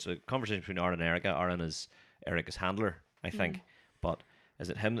correct. So it's a conversation between Aaron and Erica. Aaron is Erica's handler, I think. But is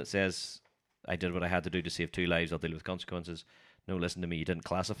it him that says, I did what I had to do to save 2 lives. I'll deal with consequences? No, listen to me. You didn't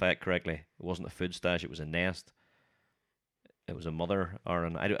classify it correctly. It wasn't a food stash. It was a nest. It was a mother,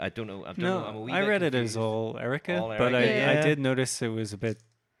 Aaron. I don't know. I'm a wee I bit read it confused. as all Erica, All but Erica, I yeah. did notice it was a bit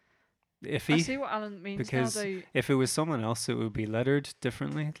iffy. I see what Alan means because now, though. if it was someone else, it would be lettered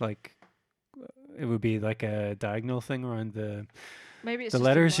differently. Like it would be like a diagonal thing around the Maybe it's the just a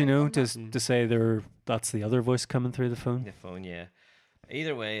letters, light on that. to say that's the other voice coming through the phone. The phone, yeah.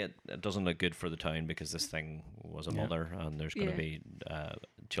 Either way, it doesn't look good for the town, because this thing was a Yeah. mother, and there's going to Yeah. be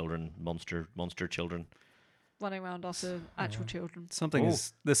children, monster children. running around after actual children. Something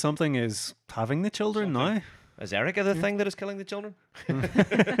Oh. something is having the children now. Is Erica the thing that is killing the children?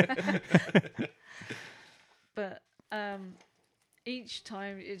 But each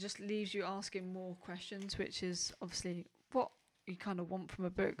time it just leaves you asking more questions, which is obviously what you kind of want from a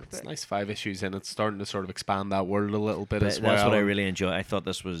book. It's But nice 5 issues in. It's starting to sort of expand that world a little bit as But well. that's what I really enjoy. I thought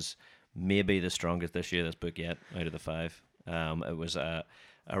this was maybe the strongest issue of this book yet, out of the 5. It was a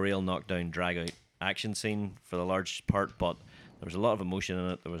real knockdown, drag out action scene for the large part, but there was a lot of emotion in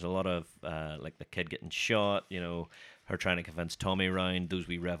it. There was a lot of like the kid getting shot, her trying to convince Tommy around, those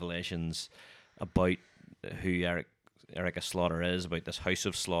wee revelations about who Erica Slaughter is, about this house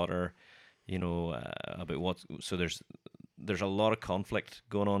of slaughter, about what. So there's a lot of conflict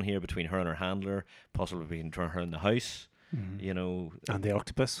going on here between her and her handler, possibly between her and the house, And the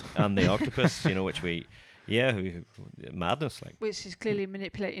octopus. and the octopus, which who madness, like. which is clearly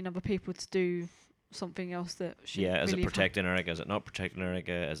manipulating other people to do something else that she Yeah, is really it protecting Erica? Is it not protecting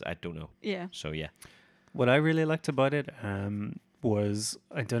Erica? I don't know. Yeah. So yeah. What I really liked about it was,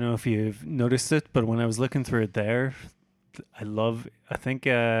 I don't know if you've noticed it, but when I was looking through it there, I think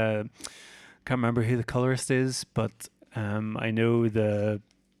can't remember who the colorist is, but I know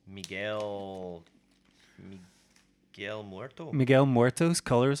Miguel Muerto. Miguel Muerto's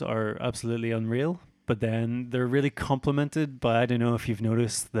colors are absolutely unreal, but then they're really complemented by, I don't know if you've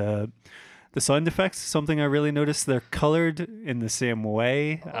noticed the sound effects. Something I really noticed, they're colored in the same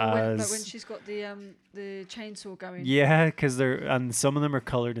way as when she's got the chainsaw going. yeah, because and some of them are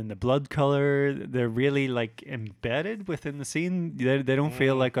colored in the blood color. They're really like embedded within the scene. They don't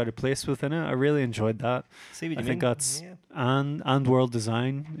feel like out of place within it. I really enjoyed that. See what I you think mean? that's Yeah. and World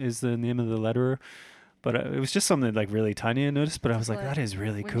Design is the name of the letterer. But it was just something like really tiny I noticed. But I was like, that is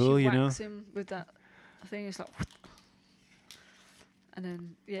really when cool, she you know. whacks him with that thing, it's like, and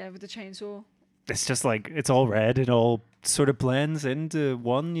then with the chainsaw. It's just like it's all red. It all sort of blends into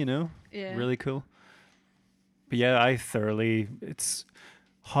one, you know. Yeah. Really cool. But yeah, it's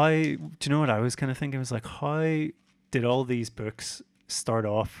how, do you know what I was kind of thinking? It was like, how did all these books start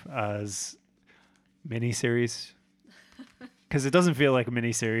off as miniseries? Because it doesn't feel like a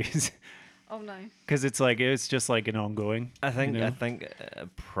miniseries. Oh no. Because it's just like an ongoing. I think you know? I think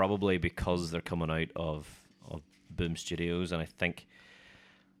probably because they're coming out of Boom Studios, and I think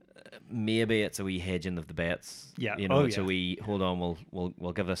maybe it's a wee hedging of the bets. Yeah. You know, Oh, it's a yeah. wee hold on.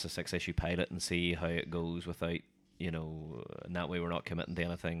 We'll give this a 6-issue pilot and see how it goes without, and that way we're not committing to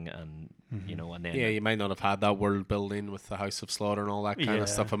anything, and and then Yeah, you might not have had that world building with the House of Slaughter and all that kind Yeah. of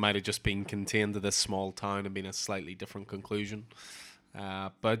stuff. It might have just been contained to this small town and been a slightly different conclusion.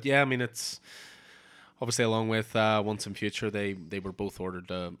 But yeah, I mean, it's obviously along with Once and Future, they were both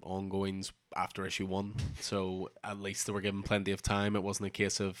ordered ongoings after issue 1, so at least they were given plenty of time. It wasn't a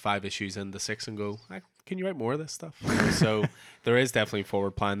case of 5 issues into 6 and go, can you write more of this stuff? So there is definitely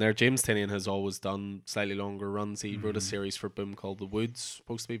forward plan there. James Tynion has always done slightly longer runs. He wrote a series for Boom called The Woods,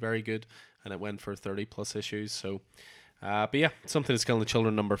 supposed to be very good, and it went for 30 plus issues. So but yeah, Something Is Killing the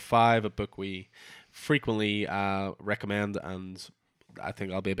Children #5, a book we frequently recommend, and I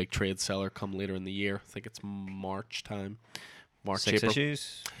think I'll be a big trade seller come later in the year. I think it's March time. March, 6 April.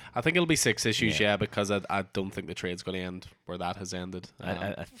 issues. I think it'll be 6 issues, Yeah. because I don't think the trade's going to end where that has ended.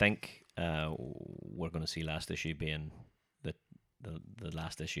 I think we're going to see last issue being the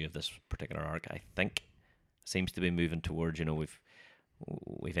last issue of this particular arc. I think seems to be moving towards,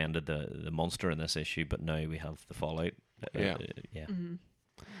 we've ended the monster in this issue, but now we have the fallout. Yeah. Yeah. Mm-hmm.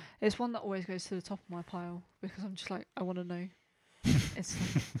 It's one that always goes to the top of my pile because I'm just like, I want to know. It's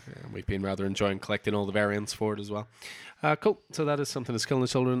like, We've been rather enjoying collecting all the variants for it as well. Cool. So that is Something That's Killing the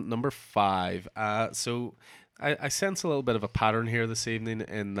Children #5. So I sense a little bit of a pattern here this evening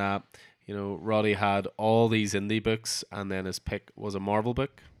in that, Roddy had all these indie books and then his pick was a Marvel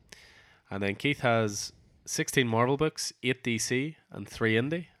book. And then Keith has 16 Marvel books, 8 DC and 3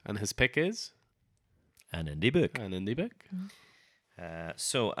 indie. And his pick is An indie book. an indie book.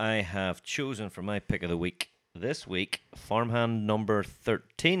 So I have chosen for my pick of the week this week Farmhand number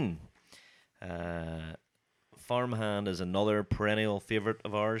 13. Farmhand is another perennial favourite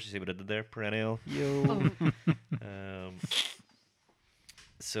of ours. You see what I did there? Perennial. Yo.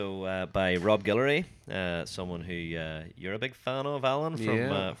 So by Rob Guillory, someone who you're a big fan of, Alan,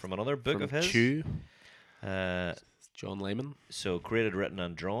 from another book From of his. Chew, Uh, John Layman. So created, written,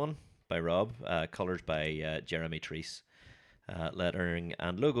 and drawn by Rob. Colours by Jeremy Treese. Lettering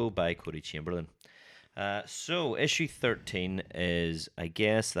and logo by Cody Chamberlain. So issue 13 is, I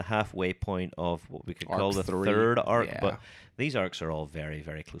guess, the halfway point of what we could Arc call the 3, third arc. yeah. But these arcs are all very,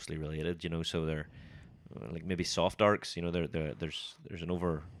 very closely related. So they're like maybe soft arcs. There's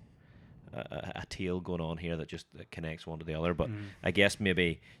an a tale going on here that connects one to the other. But I guess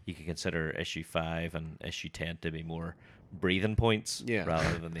maybe you could consider issue 5 and issue 10 to be more breathing points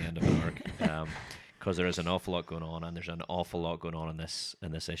rather than the end of an arc. Because there is an awful lot going on, and there's an awful lot going on in this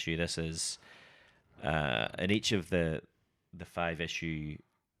issue. This is in each of the 5 issue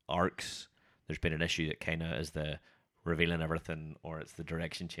arcs. There's been an issue that kind of is the revealing everything, or it's the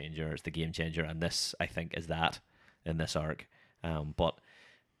direction changer, or it's the game changer, and this, I think, is that in this arc. But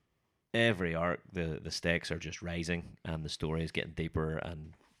every arc, the stakes are just rising, and the story is getting deeper,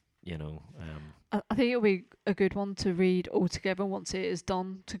 and I think it'll be a good one to read all together once it is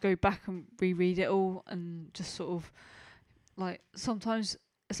done, to go back and reread it all and just sort of like, sometimes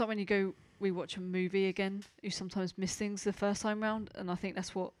it's like when you go rewatch a movie again, you sometimes miss things the first time round, and I think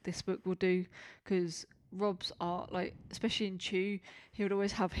that's what this book will do, because Rob's art, like especially in Chew, he would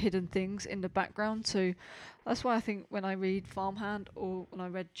always have hidden things in the background. So that's why I think when I read Farmhand or when I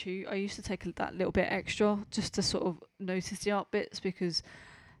read Chew, I used to take that little bit extra just to sort of notice the art bits, because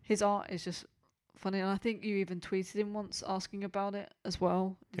his art is just funny. And I think you even tweeted him once asking about it as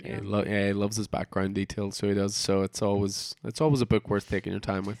well. Yeah, he loves his background details, so he does. So it's always a book worth taking your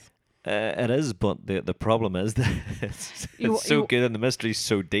time with. It is, but the problem is that it's so good and the mystery's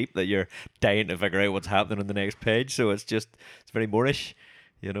so deep that you're dying to figure out what's happening on the next page. So it's very Moorish,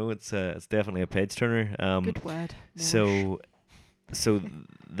 It's definitely a page turner. Good word. So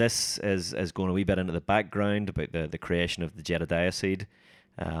this is going a wee bit into the background about the creation of the Jedediah seed,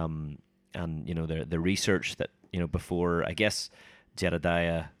 and the research that before, I guess,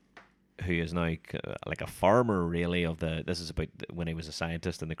 Jedediah, who is now like a farmer, really, this is about when he was a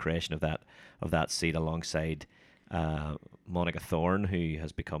scientist and the creation of that seed alongside Monica Thorne, who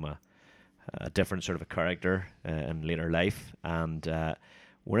has become a different sort of a character in later life, and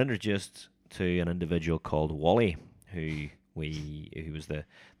we're introduced to an individual called Wally, who was the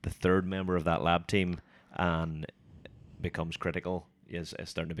third member of that lab team, and becomes critical. Is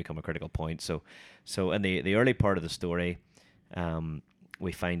starting to become a critical point. So in the early part of the story,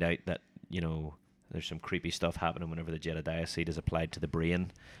 we find out that there's some creepy stuff happening whenever the Jedediah seed is applied to the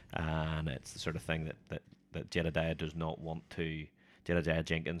brain, and it's the sort of thing that Jedediah does not want to. Jedediah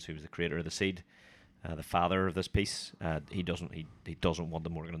Jenkins, who was the creator of the seed, the father of this piece, he doesn't want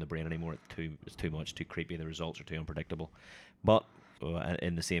them working on the brain anymore. It's too much, too creepy. The results are too unpredictable. But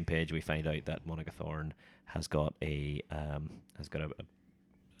in the same page, we find out that Monica Thorne has got a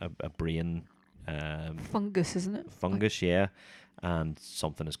brain Fungus, isn't it? fungus, yeah, and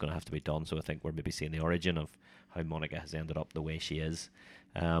something is going to have to be done. So I think we're maybe seeing the origin of how Monica has ended up the way she is.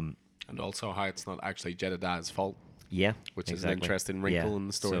 And also how it's not actually Jedediah's fault, Yeah, which is exactly. an interesting wrinkle Yeah. in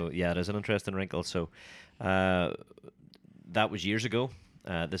the story. So yeah, it is an interesting wrinkle. So that was years ago.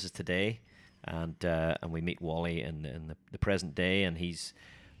 This is today, and we meet Wally in the present day, and he's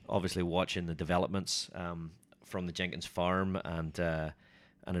obviously watching the developments from the Jenkins farm and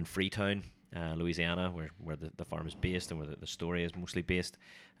in Freetown, Louisiana, where the farm is based and where the story is mostly based.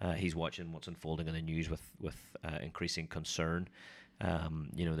 He's watching what's unfolding in the news with increasing concern.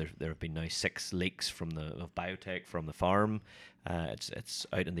 There have been now 6 leaks of biotech from the farm. It's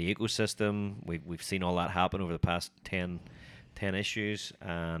out in the ecosystem. We've seen all that happen over the past 10 issues,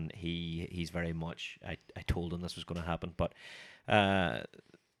 and he's very much. I told him this was going to happen, but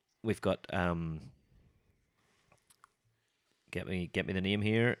we've got get me the name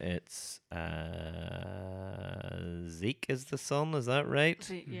here. It's Zeke is the son. Is that right?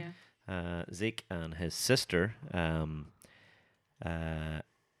 Yeah. Zeke and his sister.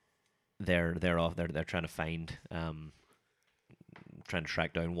 They're off. They're trying to find, trying to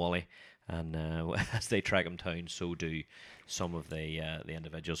track down Wally, and as they track him down, so do some of the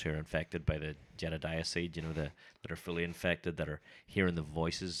individuals who are infected by the Jedediah seed. That are fully infected, that are hearing the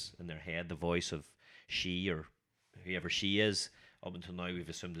voices in their head, the voice of she or whoever she is. Up until now, we've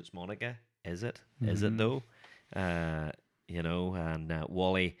assumed it's Monica. Is it? Is it though? And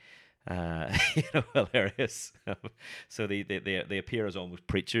Wally. Hilarious. So they appear as almost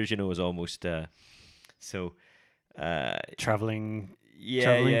preachers, as almost Traveling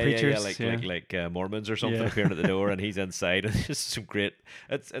traveling preachers, like Mormons or something Yeah. appearing at the door, and he's inside. And it's just some great.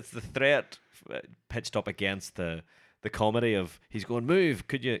 It's the threat pitched up against the comedy of he's going, move.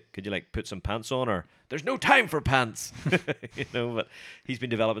 Could you like put some pants on, or there's no time for pants. But he's been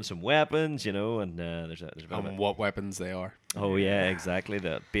developing some weapons, and there's a bit of And what weapons they are. Oh yeah, exactly.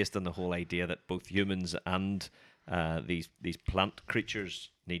 Based on the whole idea that both humans and these plant creatures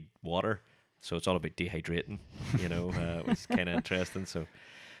need water, so it's all about dehydrating. Which is kind of interesting. So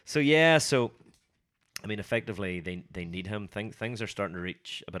I mean, effectively, they need him. Things are starting to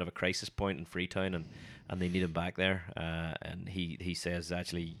reach a bit of a crisis point in Freetown, and they need him back there. And he says,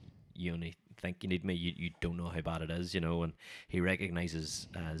 actually, you only think you need me. You don't know how bad it is, And he recognizes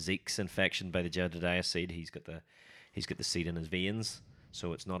Zeke's infection by the Jedediah seed. He's got the seed in his veins,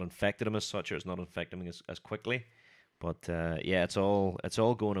 so it's not infected him as such, or it's not infecting him as quickly. But it's all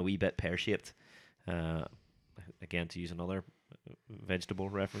going a wee bit pear-shaped. Again, to use another vegetable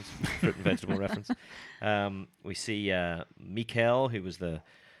reference, fruit and vegetable reference. We see Mikael, who was the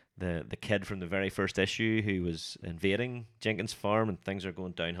kid from the very first issue, who was invading Jenkins farm, and things are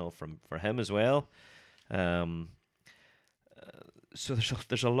going downhill for him as well. So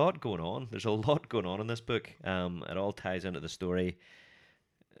there's a lot going on. There's a lot going on in this book. It all ties into the story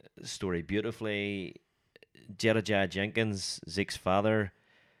beautifully. Jedediah Jenkins, Zeke's father,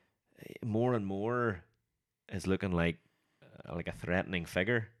 more and more is looking like a threatening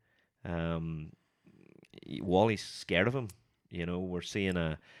figure. Wally's scared of him. We're seeing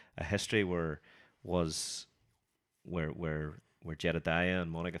a history where Jedediah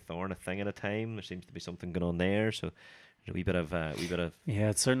and Monica Thorne a thing at a time. There seems to be something going on there. So there's a wee bit of Yeah,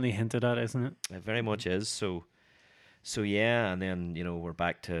 it's certainly hinted at, isn't it? it very much is. So yeah, and then we're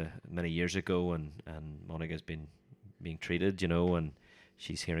back to many years ago, and Monica's being treated, and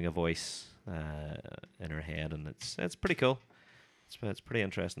she's hearing a voice in her head, and it's pretty cool. It's pretty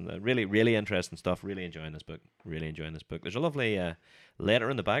interesting. Really, really interesting stuff. Really enjoying this book. There's a lovely letter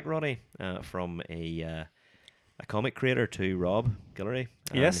in the back, Roddy, from a comic creator to Rob Guillory.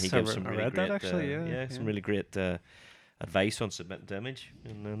 Yes, he I gives some really read great, that actually. some really great advice on submitting to Image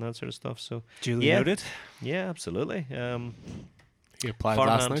and that sort of stuff. So Duly yeah. noted. yeah, absolutely. He applied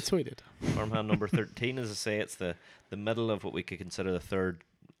Farmhand. last night, so he did. Farmhand number 13, as I say, it's the middle of what we could consider the third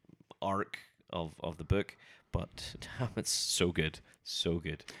arc of the book, but damn, it's so good.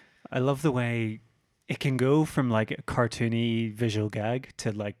 I love the way it can go from like a cartoony visual gag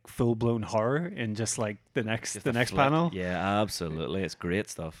to like full blown horror in just like the next Just next flick. panel. Yeah, absolutely. It's great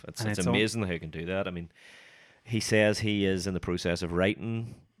stuff. It's And it's all- amazing how he can do that. I mean, he says he is in the process of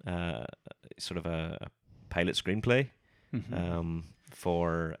writing sort of a pilot screenplay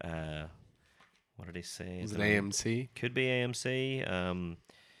for what did he say? Was it Don't know. AMC? Could be AMC.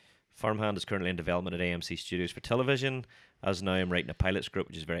 Farmhand is currently in development at AMC Studios for television. As now, I'm writing a pilot script,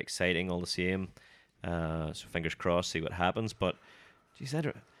 which is very exciting all the same. So fingers crossed, see what happens. But you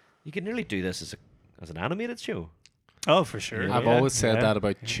said you could nearly do this as an animated show. Oh, for sure. Yeah. I've always said yeah. that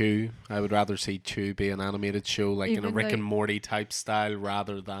about Chew. I would rather see Chew be an animated show, like in a Even Rick though- and Morty type style,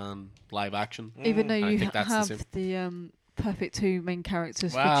 rather than live action. Even though I you think that's the have same. the perfect two main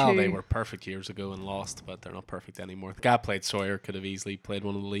characters Well, for Chew. they were perfect years ago and lost, but they're not perfect anymore. The guy who played Sawyer could have easily played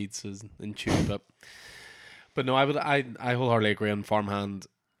one of the leads in Chew, but no, I wholeheartedly agree on Farmhand.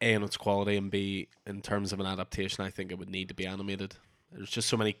 A, in its quality, and B, in terms of an adaptation, I think it would need to be animated. There's just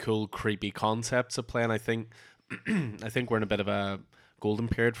so many cool, creepy concepts at play, and I think we're in a bit of a golden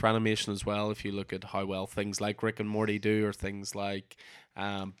period for animation as well. If you look at how well things like Rick and Morty do, or things like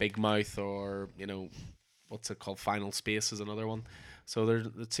Big Mouth, or what's it called, Final Space is another one. So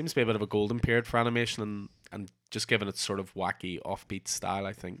it seems to be a bit of a golden period for animation, and just given its sort of wacky, offbeat style,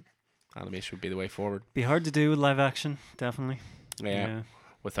 I think animation would be the way forward. Be hard to do with live action, definitely. Yeah.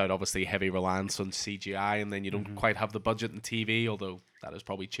 Without obviously heavy reliance on CGI, and then you don't quite have the budget in TV, although that is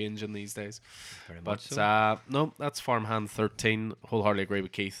probably changing these days. Very But much so. no, that's Farmhand 13. Wholeheartedly agree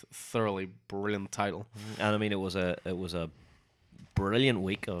with Keith. Thoroughly brilliant title. And I mean, it was a brilliant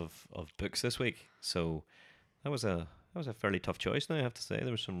week of books this week. So that was a fairly tough choice. Now I have to say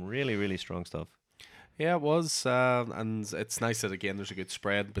there was some really, really strong stuff. Yeah, it was, and it's nice that again there's a good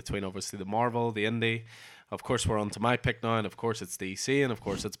spread between obviously the Marvel, the indie. Of course, we're on to my pick now, and of course it's DC, and of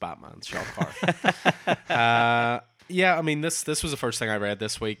course it's Batman. Shocker. Yeah, I mean this was the first thing I read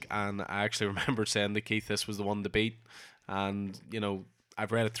this week, and I actually remember saying to Keith this was the one to beat, and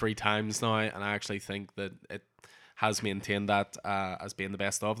I've read it 3 times now, and I actually think that it has maintained that as being the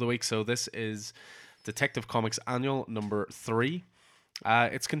best of the week. So this is Detective Comics Annual number 3.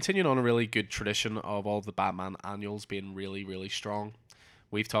 It's continuing on a really good tradition of all the Batman annuals being really, really strong.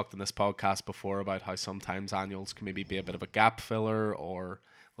 We've talked in this podcast before about how sometimes annuals can maybe be a bit of a gap filler or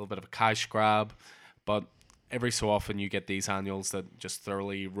a little bit of a cash grab, but every so often you get these annuals that just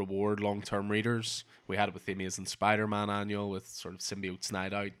thoroughly reward long-term readers. We had it with the Amazing Spider-Man annual with sort of Symbiote's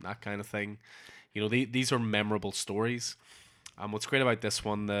Night Out, that kind of thing. These are memorable stories. What's great about this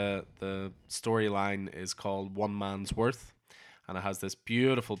one, the storyline is called One Man's Worth, and it has this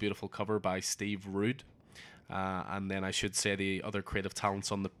beautiful, beautiful cover by Steve Rude. And then I should say the other creative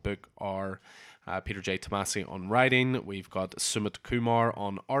talents on the book are Peter J. Tomasi on writing. We've got Sumit Kumar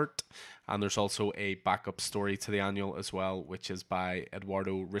on art. And there's also a backup story to the annual as well, which is by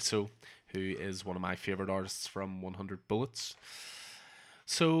Eduardo Risso, who is one of my favorite artists from 100 Bullets.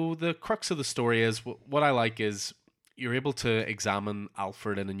 So the crux of the story is, what I like is you're able to examine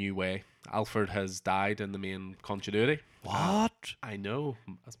Alfred in a new way. Alfred has died in the main continuity. What? I know.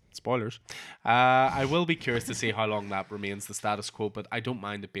 Spoilers. I will be curious to see how long that remains the status quo, but I don't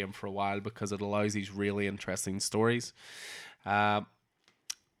mind it being for a while because it allows these really interesting stories.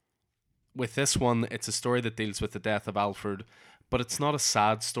 With this one, it's a story that deals with the death of Alfred, but it's not a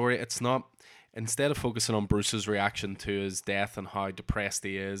sad story. It's not. Instead of focusing on Bruce's reaction to his death and how depressed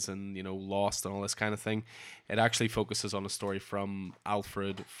he is and, lost and all this kind of thing, it actually focuses on a story from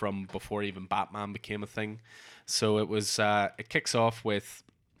Alfred from before even Batman became a thing. So it kicks off with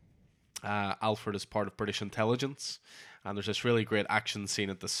Alfred as part of British intelligence, and there's this really great action scene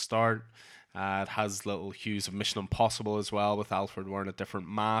at the start. It has little hues of Mission Impossible as well, with Alfred wearing a different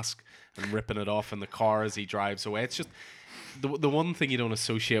mask and ripping it off in the car as he drives away. It's just the one thing you don't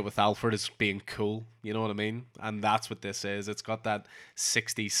associate with Alfred is being cool, you know what I mean? And that's what this is. It's got that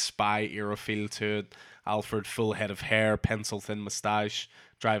 60s spy era feel to it. Alfred, full head of hair, pencil thin moustache,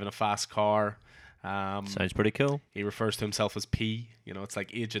 driving a fast car. Sounds pretty cool. He refers to himself as P. It's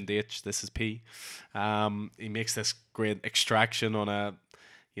like Agent H. This is P. He makes this great extraction on a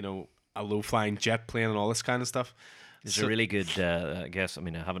low flying jet plane and all this kind of stuff. There's a really good, I guess. I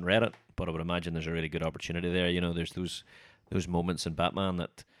mean, I haven't read it, but I would imagine there's a really good opportunity there. There's those moments in Batman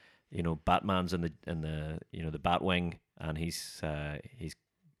that, Batman's in the the Batwing, and he's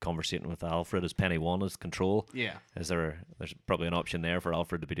conversating with Alfred as Penny One as Control. Yeah. There's probably an option there for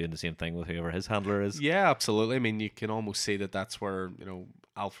Alfred to be doing the same thing with whoever his handler is. Yeah, absolutely. I mean, you can almost see that that's where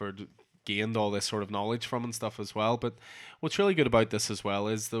Alfred gained all this sort of knowledge from and stuff as well. But what's really good about this as well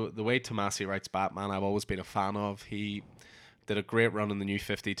is the way Tomasi writes Batman. I've always been a fan of. He did a great run in the New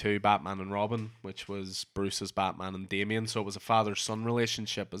 52, Batman and Robin, which was Bruce's Batman and Damian. So it was a father-son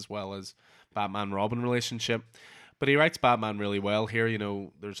relationship as well as Batman-Robin relationship. But he writes Batman really well here.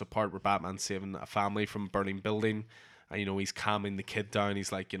 There's a part where Batman's saving a family from a burning building, and he's calming the kid down.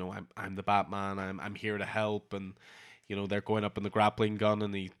 He's like, I'm the Batman. I'm here to help. And they're going up in the grappling gun,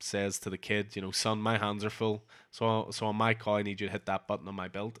 and he says to the kid, son, my hands are full. So on my call, I need you to hit that button on my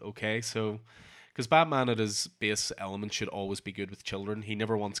belt. Okay, so because Batman at his base element should always be good with children. He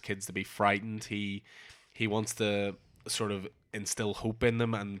never wants kids to be frightened. He wants to sort of instill hope in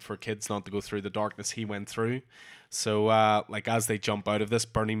them and for kids not to go through the darkness he went through. So like as they jump out of this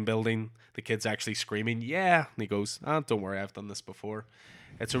burning building, the kid's actually screaming, "Yeah!" And he goes, "Don't worry, I've done this before."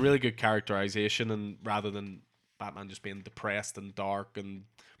 It's a really good characterization, and rather than Batman just being depressed and dark and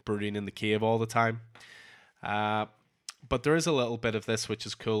brooding in the cave all the time. But there is a little bit of this which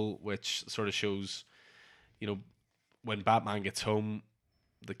is cool, which sort of shows, when Batman gets home,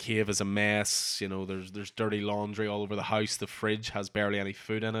 the cave is a mess. There's dirty laundry all over the house. The fridge has barely any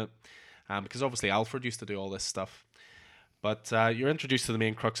food in it, because obviously Alfred used to do all this stuff. But you're introduced to the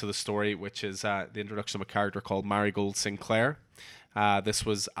main crux of the story, which is the introduction of a character called Marigold Sinclair. This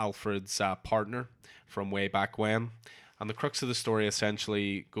was Alfred's partner from way back when, and the crux of the story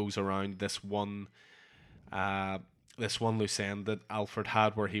essentially goes around this one loose end that Alfred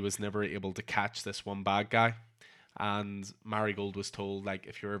had, where he was never able to catch this one bad guy. And Marigold was told, like,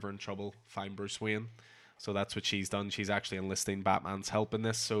 if you're ever in trouble, find Bruce Wayne. So that's what she's done. She's actually enlisting Batman's help in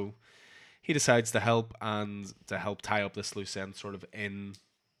this. So he decides to help, and to help tie up this loose end sort of in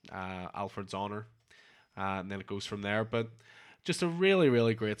Alfred's honor. And then it goes from there. But just a really,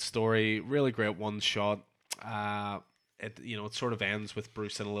 really great story. Really great one shot. It sort of ends with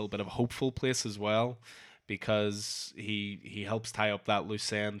Bruce in a little bit of a hopeful place as well, because he helps tie up that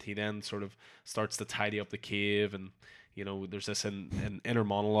loose end. He then sort of starts to tidy up the cave, and there's this an inner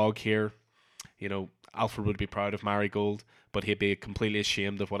monologue here. Alfred would be proud of Marigold, but he'd be completely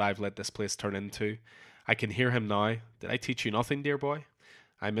ashamed of what I've let this place turn into. I can hear him now. Did I teach you nothing, dear boy?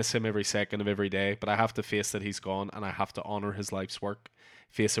 I miss him every second of every day, but I have to face that he's gone, and I have to honor his life's work.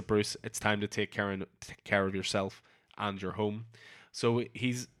 Face it, Bruce. It's time to take care of yourself and your home. So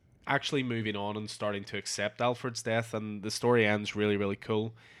he's actually moving on and starting to accept Alfred's death, and the story ends really, really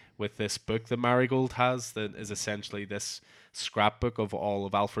cool with this book that Marigold has that is essentially this scrapbook of all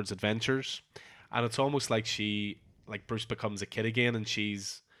of Alfred's adventures. And it's almost like Bruce becomes a kid again, and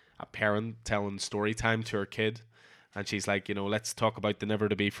she's a parent telling story time to her kid. And she's like, let's talk about the never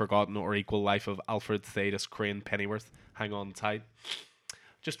to be forgotten or equal life of Alfred Thaddeus Crane Pennyworth. Hang on tight.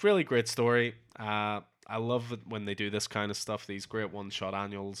 Just really great story. I love it when they do this kind of stuff, these great one-shot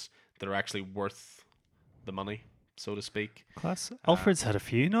annuals that are actually worth the money, so to speak. Class. Alfred's had a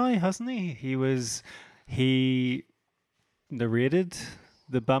few now, hasn't he? He narrated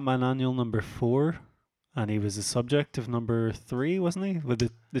the Batman annual number 4, and he was the subject of number 3, wasn't he? With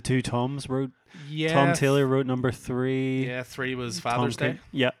the two Toms wrote. Yeah. Tom Taylor wrote number 3. Yeah, 3 was Father's Day.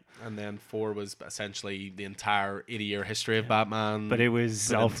 Yeah. And then 4 was essentially the entire 80-year history of Batman. But it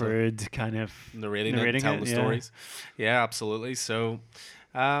was Alfred kind of narrating it, telling the stories. Yeah, absolutely. So,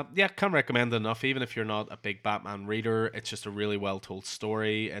 can't recommend it enough. Even if you're not a big Batman reader, it's just a really well-told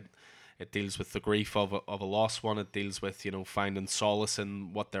story. It deals with the grief of a lost one. It deals with, finding solace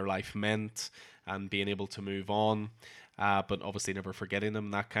in what their life meant and being able to move on, but obviously never forgetting them,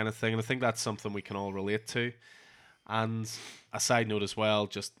 that kind of thing. And I think that's something we can all relate to. And a side note as well,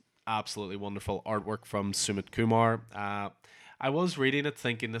 just absolutely wonderful artwork from Sumit Kumar. I was reading it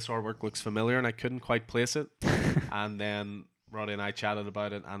thinking this artwork looks familiar, and I couldn't quite place it. And then Roddy and I chatted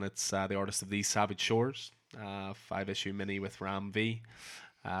about it, and it's the artist of These Savage Shores, 5-issue mini with Ram V.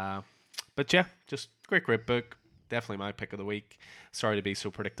 But yeah, just great book. Definitely my pick of the week. Sorry to be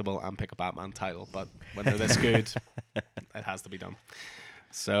so predictable and pick a Batman title, but when they're this good, it has to be done.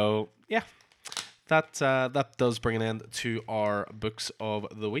 So yeah, that does bring an end to our books of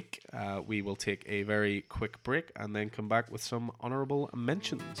the week. We will take a very quick break and then come back with some honourable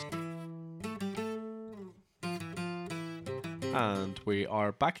mentions. And we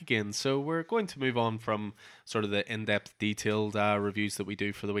are back again. So we're going to move on from sort of the in-depth, detailed reviews that we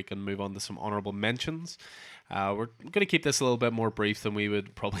do for the week and move on to some honourable mentions. We're going to keep this a little bit more brief than we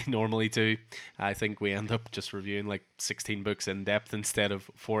would probably normally do. I think we end up just reviewing like 16 books in depth instead of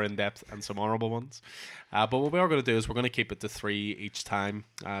 4 in depth and some honourable ones. But what we are going to do is we're going to keep it to 3 each time,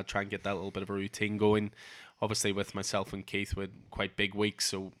 try and get that little bit of a routine going. Obviously with myself and Keith with quite big weeks,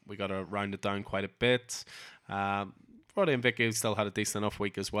 so we got to round it down quite a bit. Roddy and Vicky still had a decent enough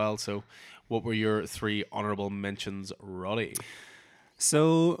week as well. So what were your 3 honourable mentions, Roddy?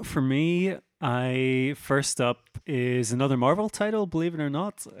 So for me, first up is another Marvel title, believe it or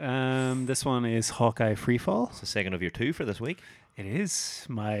not. This one is Hawkeye Freefall. It's the second of your 2 for this week. It is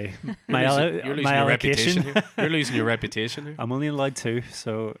my You're losing your reputation allocation. here. You're losing your reputation here. I'm only allowed 2,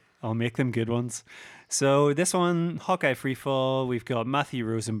 so I'll make them good ones. So this one, Hawkeye Freefall, we've got Matthew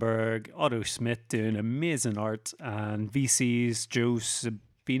Rosenberg, Otto Smith doing amazing art, and VC's Joe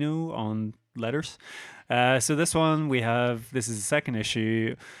Sabino on letters. So this one, this is the second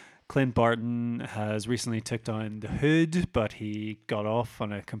issue. Clint Barton has recently took down the Hood, but he got off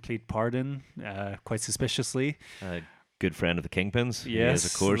on a complete pardon, quite suspiciously. good friend of the Kingpins. He Yes,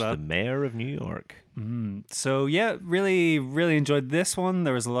 is, of course, the that- mayor of New York. So yeah, really, really enjoyed this one.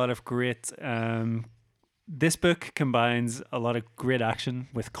 There was a lot of great. This book combines a lot of great action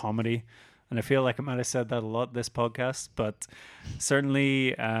with comedy, and I feel like I might have said that a lot this podcast, but certainly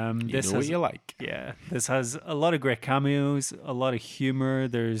You this know what has you like. this has a lot of great cameos, a lot of humor.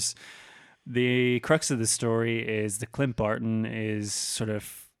 There's the crux of the story is that Clint Barton is sort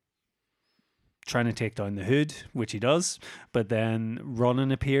of trying to take down the Hood, which he does, but then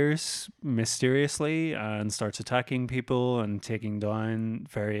Ronan appears mysteriously and starts attacking people and taking down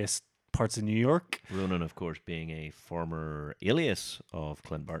various parts of New York. Ronan, of course, being a former alias of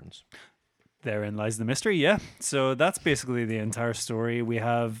Clint Barton's. Therein lies the mystery, yeah. So that's basically the entire story. We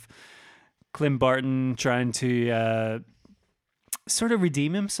have Clint Barton trying to sort of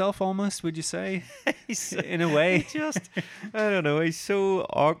redeem himself almost, would you say? In a way. I don't know, he's so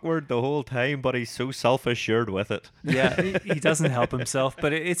awkward the whole time, but he's so self-assured with it. Yeah, he doesn't help himself,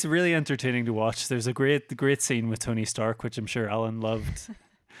 but it's really entertaining to watch. There's a great scene with Tony Stark, which I'm sure Alan loved,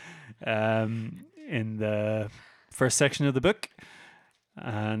 in the first section of the book.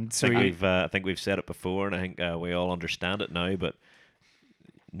 And so I think we've said it before, and I think we all understand it now, but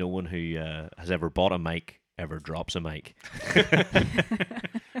no one who has ever bought a mic ever drops a mic.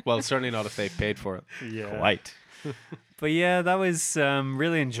 Well, certainly not if they paid for it. yeah. Quite. But yeah, that was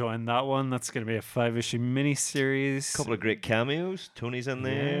really enjoying that one. That's going to be a 5-issue miniseries. A couple of great cameos. Tony's in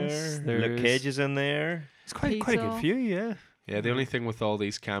Yes, there. Luke there's- Cage is in there. It's quite a good Peter. few, yeah. Yeah, the only thing with all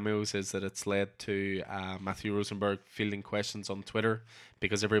these cameos is that it's led to Matthew Rosenberg fielding questions on Twitter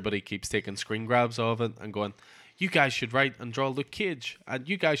because everybody keeps taking screen grabs of it and going, you guys should write and draw Luke Cage, and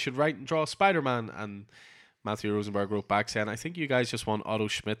you guys should write and draw Spider-Man. And Matthew Rosenberg wrote back saying, I think you guys just want Otto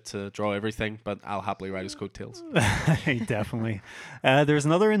Schmidt to draw everything, but I'll happily write his coattails. Definitely. There's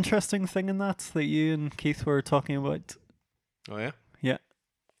another interesting thing in that you and Keith were talking about Oh, yeah? Yeah.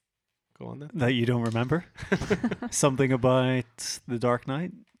 Go on then. that you don't remember. Something about The Dark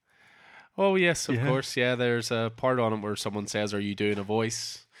Knight. Oh, yes, of Yeah. course. Yeah, there's a part on it where someone says, are you doing a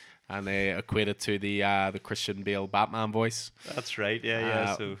voice? And they equate it to the Christian Bale Batman voice. That's right.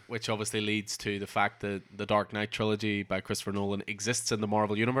 Which obviously leads to the fact that the Dark Knight trilogy by Christopher Nolan exists in the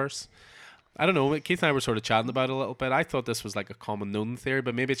Marvel Universe. I don't know, Keith and I were sort of chatting about it a little bit. I thought this was like a common known theory,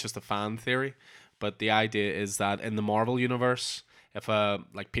 but maybe it's just a fan theory. But the idea is that in the Marvel Universe, if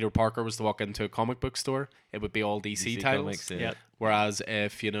like Peter Parker was to walk into a comic book store, it would be all DC titles. Comics, Yeah. Whereas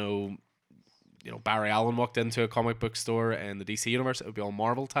if, Barry Allen walked into a comic book store in the DC universe, it would be all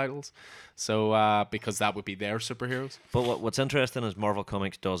Marvel titles. So because that would be their superheroes. But what's interesting is Marvel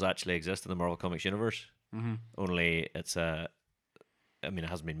Comics does actually exist in the Marvel Comics universe. Mm-hmm. Only it's it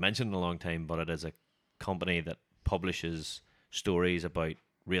hasn't been mentioned in a long time, but it is a company that publishes stories about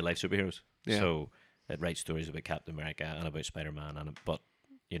real life superheroes. Yeah. So it writes stories about Captain America and about Spider-Man, but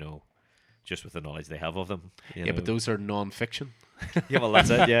just with the knowledge they have of them. Yeah, but those are non-fiction yeah, well,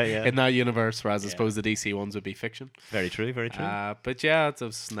 that's it. Yeah, yeah. in that universe, whereas I Yeah. suppose the DC ones would be fiction. Very true. Very true. But yeah, it's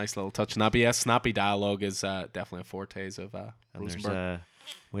a nice little touch. And snappy dialogue is definitely a forte of and Rosenberg.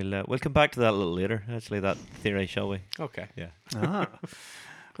 there's we'll come back to that a little later. Actually, that theory, shall we? Okay. Yeah.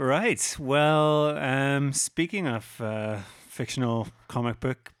 Right. Well, speaking of fictional comic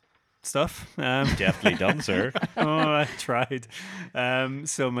book stuff, Definitely done, sir. oh, I tried.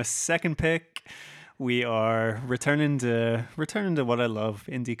 So my second pick, we are returning to what I love,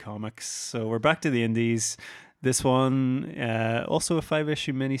 indie comics. So we're back to the indies. This one, also a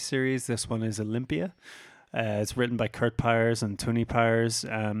 5-issue miniseries. This one is Olympia. It's written by Kurt Pyers and Tony Pyers.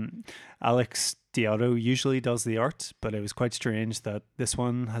 Alex Diotto usually does the art, but it was quite strange that this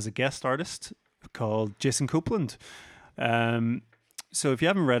one has a guest artist called Jason Copeland. So if you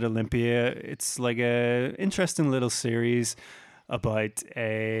haven't read Olympia, it's like a interesting little series about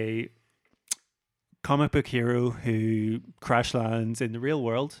a comic book hero who crash lands in the real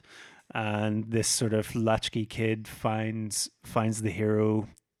world, and this sort of latchkey kid finds the hero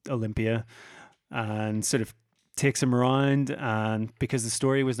Olympia and sort of takes him around. And because the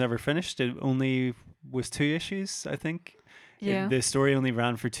story was never finished, it only was 2 issues, I think. Yeah. The story only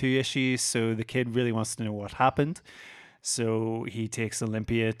ran for 2 issues, so the kid really wants to know what happened. So he takes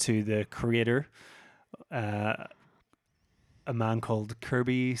Olympia to the creator, a man called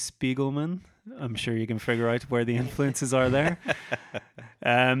Kirby Spiegelman. I'm sure you can figure out where the influences are there.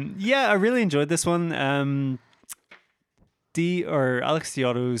 Yeah, I really enjoyed this one. Alex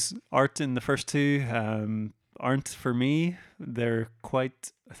Diotto's art in the first 2 aren't for me. I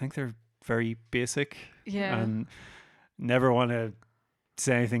think they're very basic. Yeah. And never want to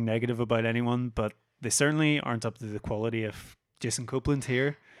say anything negative about anyone, but they certainly aren't up to the quality of Jason Copeland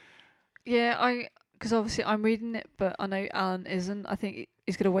here. Yeah, because obviously I'm reading it, but I know Alan isn't. I think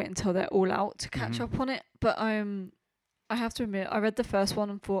he's gonna wait until they're all out to catch Mhm. up on it. But I have to admit, I read the first one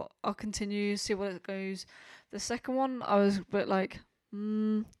and thought I'll continue, see what it goes. The second one, I was a bit like,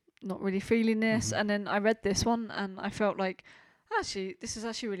 not really feeling this. Mhm. And then I read this one and I felt like, actually, this is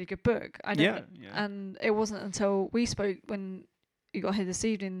actually a really good book. I don't Yeah, know. yeah. And it wasn't until we spoke when you got here this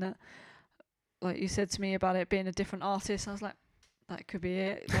evening that, like, you said to me about it being a different artist. I was like, that could be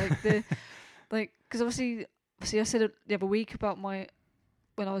it. Like because obviously I said it the other week about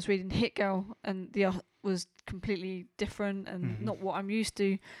when I was reading Hit Girl, and the art was completely different and Mhm. not what I'm used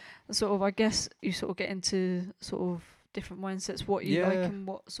to. And sort of, I guess you sort of get into sort of different mindsets, what you like Yeah. and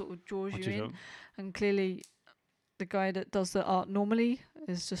what sort of draws What you you in. don't- And clearly, the guy that does the art normally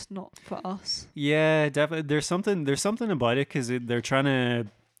is just not for us. Yeah, definitely. There's something about it because they're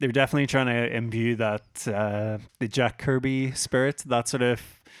definitely trying to imbue that the Jack Kirby spirit, that sort of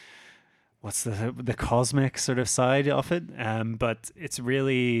what's the cosmic sort of side of it. But it's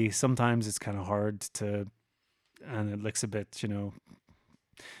really sometimes it's kind of hard to, and it looks a bit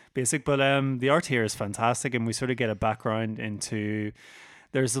basic. But the art here is fantastic, and we sort of get a background into.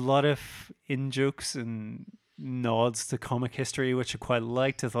 There's a lot of in jokes and nods to comic history, which I quite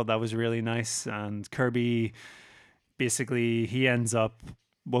liked. I thought that was really nice. And Kirby, basically, he ends up,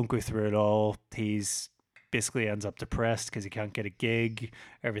 won't go through it all. He's basically ends up depressed because he can't get a gig.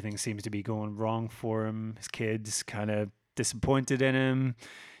 Everything seems to be going wrong for him. His kids kind of disappointed in him.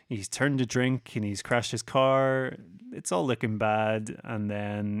 He's turned to drink and he's crashed his car. It's all looking bad. And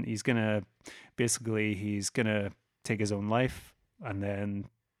then he's going to take his own life. And then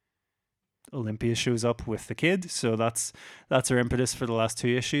Olympia shows up with the kid, so that's our impetus for the last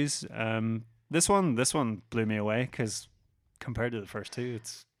two issues. This one blew me away because compared to the first two,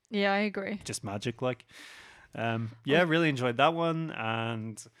 it's Yeah, I agree. just magic. Like, yeah, really enjoyed that one,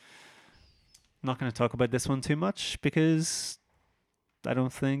 and not going to talk about this one too much because I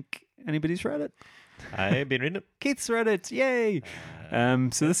don't think anybody's read it. I've been reading it. Keith's read it, yay!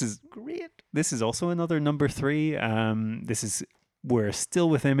 So this is Great. This is also another number 3. We're still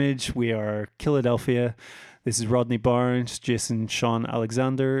with Image. We are Philadelphia. This is Rodney Barnes, Jason Sean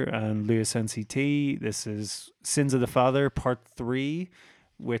Alexander, and Lewis NCT. This is Sins of the Father, Part 3,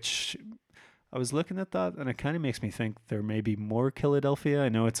 which I was looking at that, and it kind of makes me think there may be more Philadelphia. I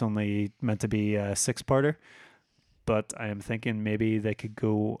know it's only meant to be a 6-parter, but I am thinking maybe they could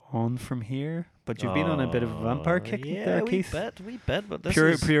go on from here. But you've been on a bit of a vampire kick there, Keith. We bet, but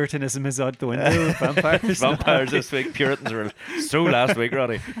this Puritanism is out the window. Vampires. Vampires this week. Puritans were so last week,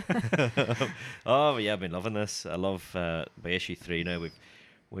 Roddy. Oh yeah, I've been loving this. I love by issue 3 now.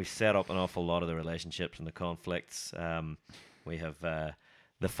 We've set up an awful lot of the relationships and the conflicts. We have the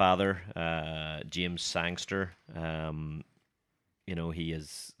father, James Sangster. He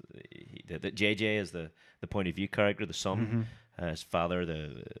is the JJ is the point of view character, the son. Mm-hmm. His father,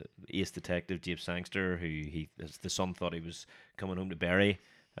 the ace detective James Sangster, who the son thought he was coming home to bury.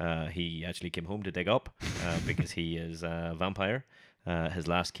 He actually came home to dig up because he is a vampire. His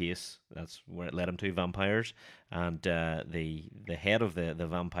last case, that's where it led him to, vampires. And the head of the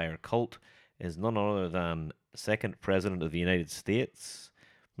vampire cult is none other than second president of the United States,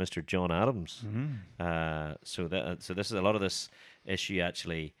 Mr. John Adams. Mm-hmm. So this is a lot of this issue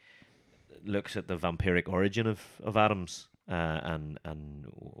actually looks at the vampiric origin of Adams. And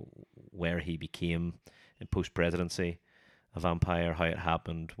where he became in post-presidency a vampire, how it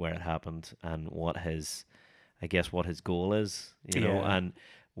happened, where it happened, and what his goal is, you know. And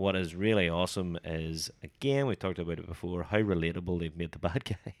what is really awesome is, again, we talked about it before, how relatable they've made the bad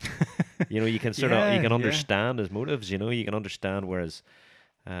guy. You can sort of, you can understand his motives, you can understand whereas,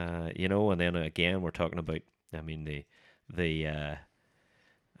 and then again, we're talking about, I mean, the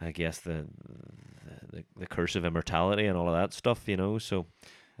I guess the curse of immortality and all of that stuff, So,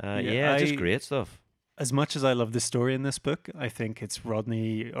 just great stuff. As much as I love the story in this book, I think it's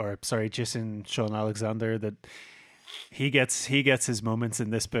Jason Sean Alexander that he gets his moments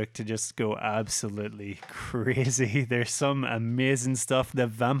in this book to just go absolutely crazy. There's some amazing stuff. The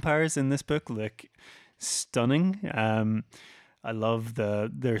vampires in this book look stunning. I love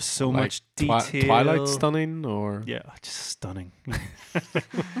there's so much detail. Twilight stunning, or yeah, just stunning.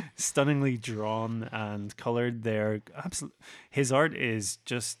 Stunningly drawn and colored. His art is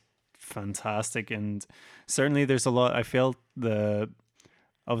just fantastic, and certainly there's a lot. I felt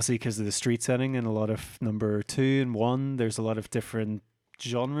obviously because of the street setting and a lot of number 2 and 1. There's a lot of different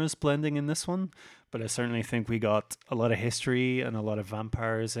genres blending in this one, but I certainly think we got a lot of history and a lot of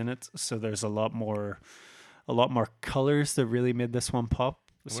vampires in it. So there's a lot more colors that really made this one pop.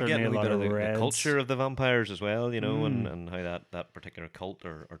 Certainly a lot of the reds. culture of the vampires as well, and how that particular cult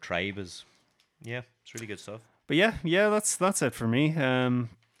or tribe is Yeah, it's really good stuff. But yeah, that's it for me.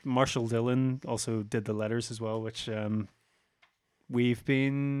 Marshall Dillon also did the letters as well, which we've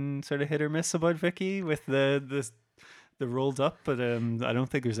been sort of hit or miss about Vicky with the rolled up, but I don't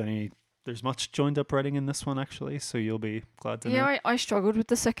think there's much joined up writing in this one actually. So you'll be glad to know. Yeah, I struggled with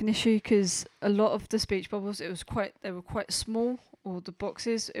the second issue because a lot of the speech bubbles they were quite small, or the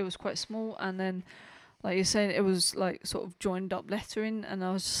boxes it was quite small, and then like you're saying it was like sort of joined up lettering, and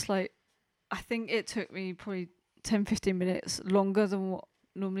I was just like, I think it took me probably 10-15 minutes longer than what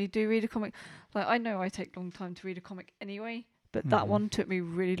normally do read a comic. Like I know I take long time to read a comic anyway, but that one took me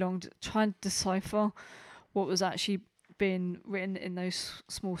really long to try and decipher what was actually being written in those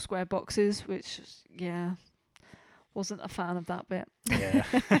small square boxes, which wasn't a fan of that bit. Yeah.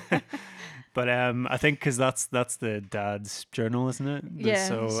 But I think because that's the dad's journal, isn't it? Yeah,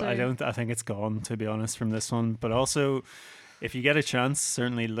 So I think it's gone, to be honest, from this one. But also, if you get a chance,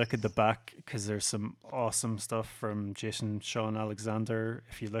 certainly look at the back, because there's some awesome stuff from Jason Sean Alexander.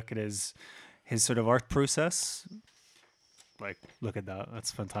 If you look at his sort of art process, like look at that.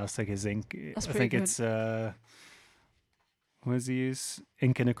 That's fantastic. His ink. That's I pretty think good. it's what does he use?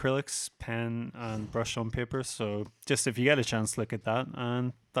 Ink and acrylics, pen and brush on paper. So just if you get a chance, look at that,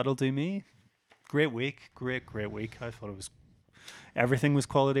 and that'll do me. Great week, great week. I thought everything was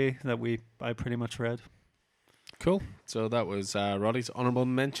quality that I pretty much read. Cool. So that was Roddy's honourable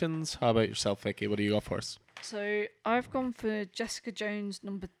mentions. How about yourself, Vicky? What do you got for us? So I've gone for Jessica Jones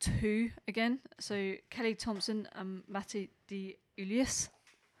number 2 again. So Kelly Thompson and Matty D. Ulias.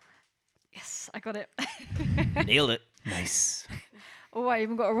 Yes, I got it. Nailed it. Nice. Oh, I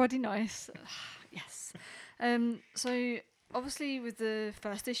even got a Roddy nice. Yes. So obviously with the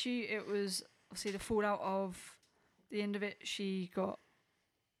first issue, it was obviously the fallout of the end of it. She got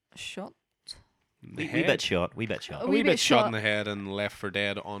shot. We bet shot. A A wee bit shot in the head and left for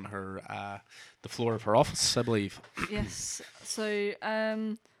dead on her the floor of her office, I believe. Yes. So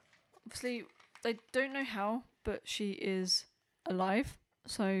obviously they don't know how, but she is alive.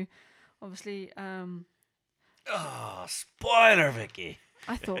 So obviously Oh, spoiler, Vicky.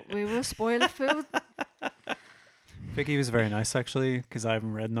 I thought we were spoiler filled. Vicky was very nice actually, because I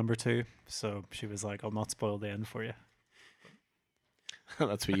haven't read number 2, so she was like, "I'll not spoil the end for you."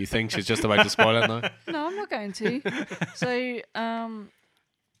 That's what you think. She's just about to spoil it now. No, I'm not going to. So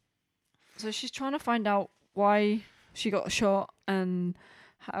she's trying to find out why she got shot and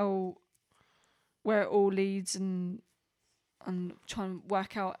where it all leads, and trying to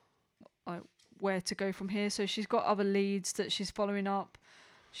work out like where to go from here. So she's got other leads that she's following up.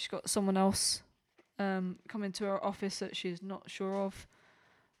 She's got someone else coming to her office that she's not sure of.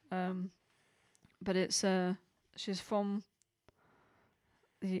 But it's she's from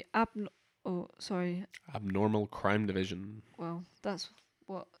the Abnormal Crime Division. well, that's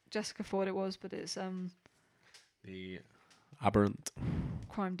what Jessica thought it was, but it's The Aberrant.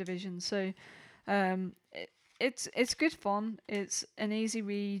 crime division. So it's good fun. It's an easy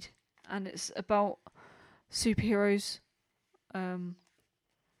read, and it's about superheroes. I'm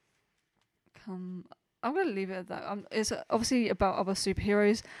going to leave it at that. It's obviously about other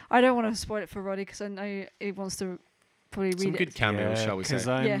superheroes. I don't want to spoil it for Roddy because I know he wants to probably Some read good it. cameos, shall we Because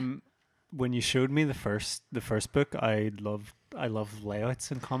say. when you showed me the first book, I love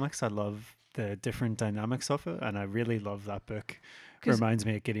layouts in comics. I love the different dynamics of it, and I really love that book. 'Cause- Reminds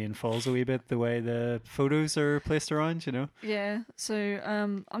me of Gideon Falls a wee bit, the way the photos are placed around, you know. Yeah. So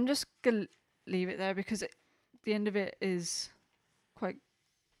I'm just going to leave it there because the end of it is quite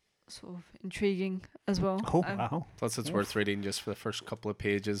sort of intriguing as well. Oh wow! Plus, it's worth reading just for the first couple of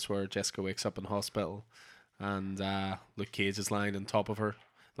pages where Jessica wakes up in hospital and Luke Cage is lying on top of her,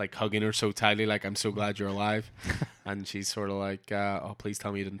 like hugging her so tightly, like, "I'm so glad you're alive." And she's sort of like, "Oh, please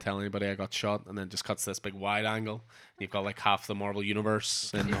tell me you didn't tell anybody I got shot." And then just cuts this big wide angle. And you've got like half the Marvel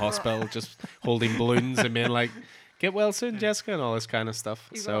Universe in the hospital just holding balloons and being like, "Get well soon, Jessica," and all this kind of stuff.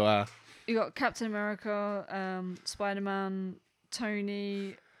 You So, You got Captain America, Spider-Man,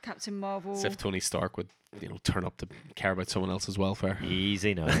 Tony, Captain Marvel. as if Tony Stark would, turn up to care about someone else's welfare.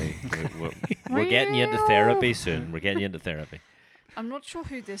 Easy now. We're getting you into therapy soon. We're getting you into therapy. I'm not sure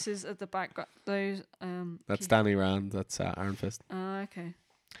who this is at the back. Those. That's Danny Rand. That's Iron Fist. Okay.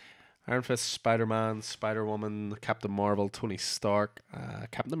 Iron Fist, Spider-Man, Spider-Woman, Captain Marvel, Tony Stark,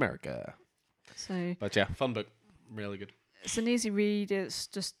 Captain America. So But yeah, fun book. Really good. it's an easy read. It's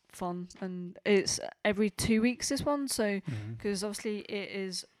just fun, and it's every 2 weeks. This one, so because obviously it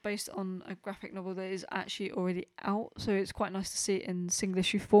is based on a graphic novel that is actually already out, so it's quite nice to see it in single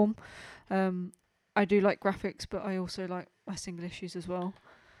issue form. I do like graphics, but I also like my single issues as well.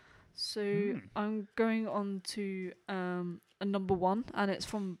 So I'm going on to a number 1, and it's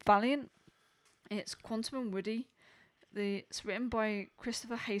from Valiant. It's Quantum and Woody. It's written by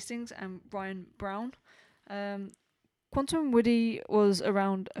Christopher Hastings and Ryan Brown. Quantum and Woody was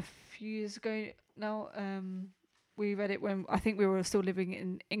around a few years ago now. We read it when I think we were still living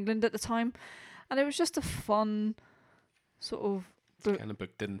in England at the time, and it was just a fun sort of book. Kind of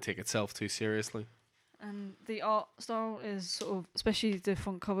book didn't take itself too seriously. And the art style is sort of, especially the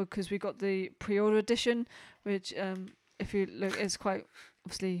front cover, because we got the pre-order edition, which if you look, is quite,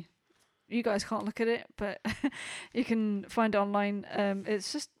 obviously, you guys can't look at it, but you can find it online.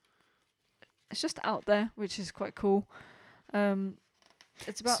 It's just out there, which is quite cool.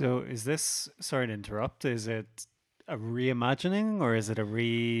 It's about. So is this, sorry to interrupt, is it a reimagining or is it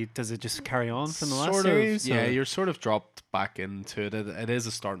does it just carry on from the last Sort series? of, yeah, or- you're sort of dropped back into it. It is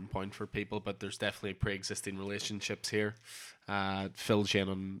a starting point for people, but there's definitely pre-existing relationships here. Fills you in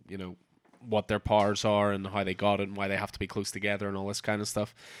on, what their powers are and how they got it and why they have to be close together and all this kind of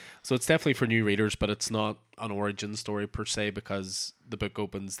stuff. So it's definitely for new readers, but it's not an origin story per se, because the book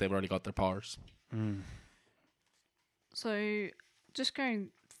opens, they've already got their powers. Mm. So just going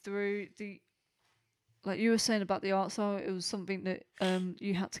through like you were saying about the art style, it was something that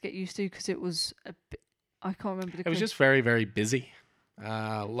you had to get used to because it was a bit, I can't remember the. It was just very, very busy.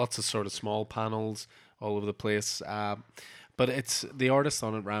 Lots of sort of small panels all over the place. But it's the artist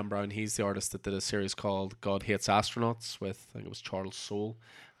on it, Ryan Brown. He's the artist that did a series called God Hates Astronauts with, I think it was Charles Soule,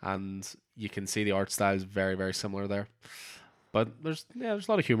 and you can see the art style is very, very similar there. But there's a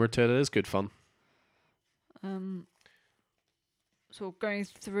lot of humor to it. It is good fun. Sort of going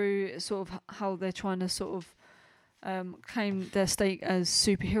through sort of how they're trying to sort of claim their stake as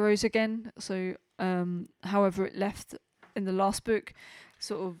superheroes again. So however it left in the last book,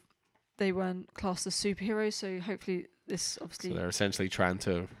 sort of they weren't classed as superheroes. So hopefully this obviously. So they're essentially trying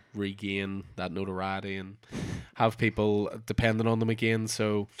to regain that notoriety and have people dependent on them again.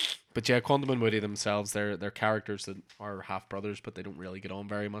 So, but yeah, Quantum and Woody themselves, they're characters that are half brothers, but they don't really get on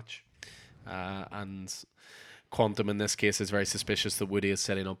very much. And Quantum in this case is very suspicious that Woody is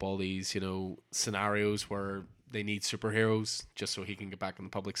setting up all these, scenarios where they need superheroes just so he can get back in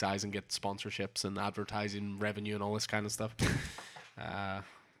the public's eyes and get sponsorships and advertising revenue and all this kind of stuff.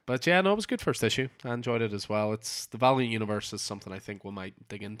 But yeah, no, it was a good first issue. I enjoyed it as well. It's the Valiant universe is something I think we might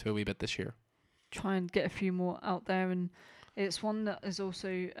dig into a wee bit this year. Try and get a few more out there, and it's one that is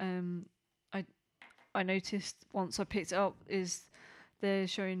also I noticed once I picked it up is they're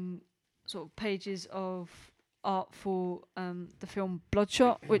showing sort of pages of art for the film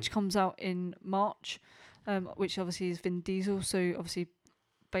Bloodshot, which comes out in March, which obviously is Vin Diesel, so obviously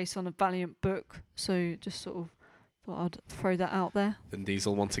based on a Valiant book, so just sort of thought I'd throw that out there. Vin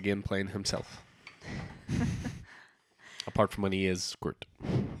Diesel once again playing himself. Apart from when he is Groot.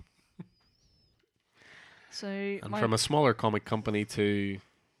 So And from a smaller comic company to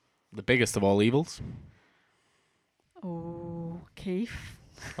the biggest of all evils. Keith.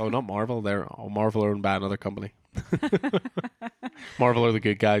 Oh, not Marvel. Marvel are owned by another company. Marvel are the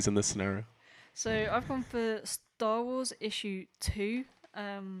good guys in this scenario. So I've gone for Star Wars issue 2.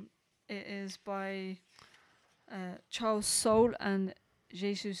 It is by Charles Soule and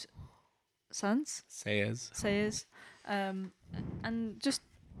Jesus Sanz. Sayers. And just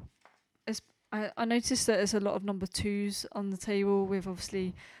I noticed that there's a lot of number 2s on the table with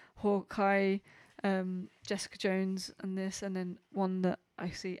obviously Hawkeye, Jessica Jones and this, and then one that I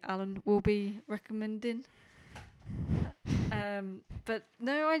see Alan will be recommending. But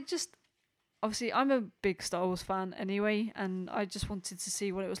no, obviously I'm a big Star Wars fan anyway, and I just wanted to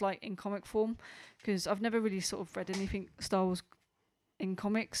see what it was like in comic form, because I've never really sort of read anything Star Wars in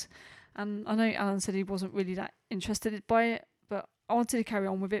comics, and I know Alan said he wasn't really that interested by it, but I wanted to carry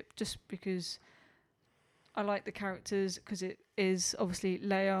on with it just because I like the characters, because it is obviously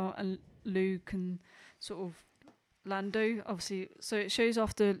Leia and Luke and sort of Lando, obviously. So it shows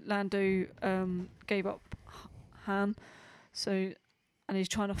after Lando gave up Han, and he's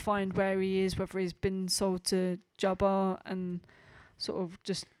trying to find where he is, whether he's been sold to Jabba, and sort of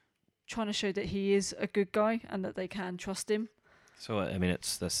just trying to show that he is a good guy and that they can trust him. So I mean,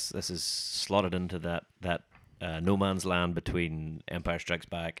 this is slotted into that no man's land between Empire Strikes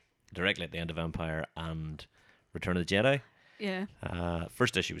Back, directly at the end of Empire, and Return of the Jedi. Yeah.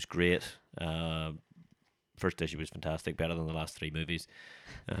 First issue was great. First issue was fantastic, better than the last 3 movies.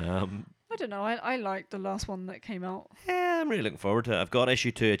 I don't know. I liked the last one that came out. Yeah, I'm really looking forward to it. I've got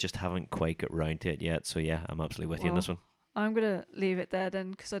issue 2, I just haven't quite got round to it yet. So yeah, I'm absolutely with you on this one. I'm gonna leave it there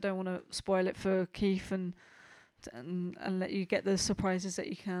then, because I don't want to spoil it for Keith and let you get the surprises that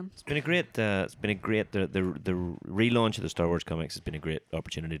you can. It's been a great. The relaunch of the Star Wars comics has been a great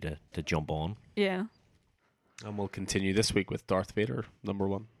opportunity to jump on. Yeah. And we'll continue this week with Darth Vader,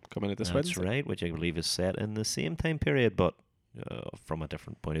 #1. coming out this That's Wednesday. right, which I believe is set in the same time period, but from a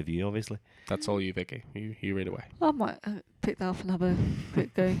different point of view, obviously. That's all you, Vicky. You read away. I might pick that up and have a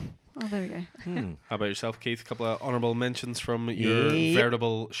quick go. Oh, there we go. How about yourself, Keith? A couple of honourable mentions from your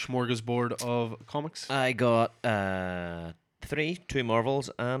veritable smorgasbord of comics. I got 2 Marvels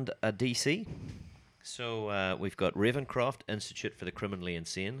and a DC. So we've got Ravencroft Institute for the Criminally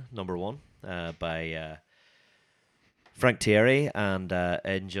Insane, #1, by Frank Thierry and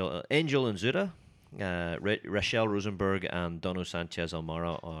Angel Unzuda. Rachel Rosenberg and Dono Sanchez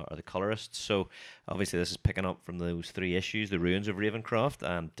Almara are the colorists. So obviously this is picking up from those 3 issues, The Ruins of Ravencroft,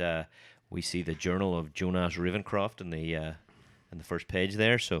 and we see the journal of Jonas Ravencroft in the first page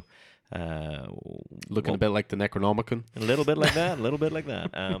there. So Looking a bit like the Necronomicon. a little bit like that, a little bit like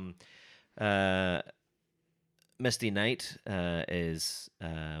that. Misty Knight is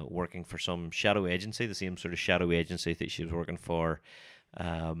working for some shadow agency, the same sort of shadow agency that she was working for,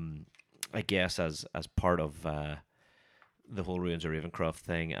 I guess, as part of the whole Ruins of Ravencroft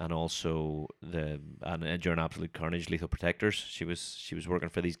thing, and also during Absolute Carnage, Lethal Protectors. She was working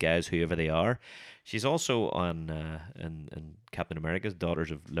for these guys, whoever they are. She's also on in Captain America's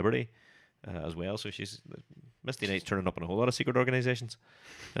Daughters of Liberty as well. So Misty Knight's turning up in a whole lot of secret organizations.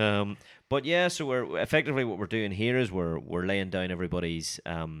 But yeah, so we're effectively, what we're doing here is we're laying down everybody's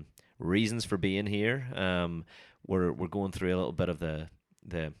reasons for being here. We're going through a little bit of the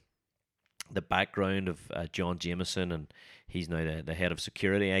background of John Jameson, and he's now the head of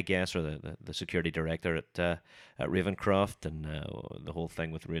security, I guess, or the security director at Ravencroft, and the whole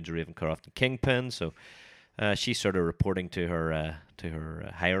thing with Ruins of Ravencroft and Kingpin. So she's sort of reporting to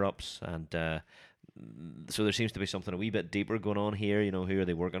her higher ups, and so there seems to be something a wee bit deeper going on here. You know, who are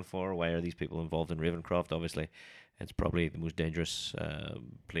they working for? Why are these people involved in Ravencroft? Obviously, it's probably the most dangerous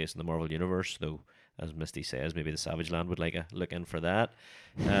place in the Marvel universe, though, as Misty says, maybe the Savage Land would like a look in for that.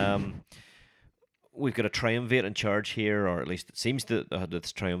 We've got a Triumvirate in charge here, or at least it seems that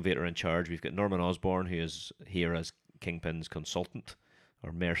this Triumvirate are in charge. We've got Norman Osborn, who is here as Kingpin's consultant,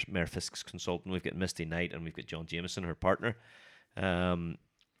 or Mayor Fisk's consultant. We've got Misty Knight, and we've got John Jameson, her partner.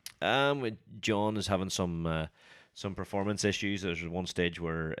 John is having some performance issues. There's one stage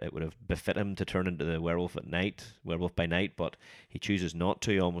where it would have befit him to turn into the werewolf by night, but he chooses not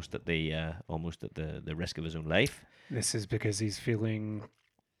to, almost at the risk of his own life. This is because he's feeling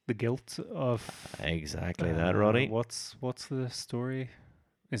the guilt of exactly that, Roddy. What's the story?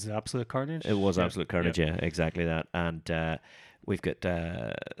 Is it Absolute Carnage? It was Absolute Carnage, yeah, exactly that. And we've got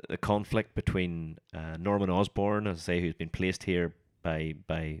the conflict between Norman Osborn, as I say, who's been placed here by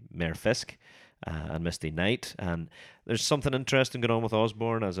Mayor Fisk, and Misty Knight. And there's something interesting going on with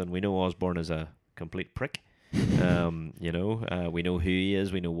Osborn, as in we know Osborn is a complete prick. We know who he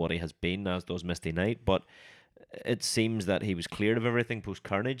is, we know what he has been, as does Misty Knight, but it seems that he was cleared of everything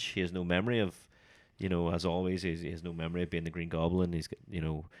post-Carnage. He has no memory of, as always, he has no memory of being the Green Goblin. He's got,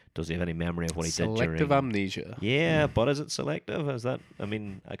 does he have any memory of what he did during... Selective amnesia. Yeah, but is it selective? Is that,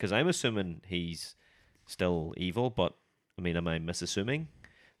 because I'm assuming he's still evil, but, am I misassuming?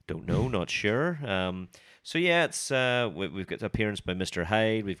 Don't know, not sure. So yeah, it's we've got appearance by Mr.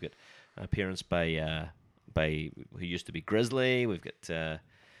 Hyde. We've got appearance by who used to be Grizzly. We've got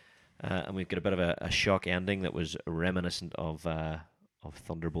and we've got a bit of a shock ending that was reminiscent of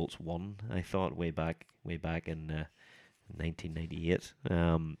Thunderbolts 1. I thought way back in 1998.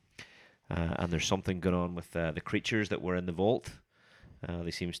 And there's something going on with the creatures that were in the vault.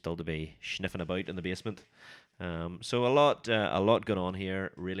 They seem still to be sniffing about in the basement. So a lot going on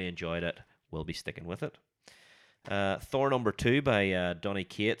here. Really enjoyed it. We'll be sticking with it. Thor #2 by Donny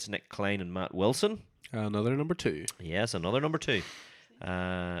Cates, Nick Klein, and Matt Wilson. Another #2. Yes, another #2.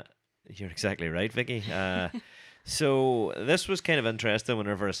 You're exactly right, Vicky. So this was kind of interesting.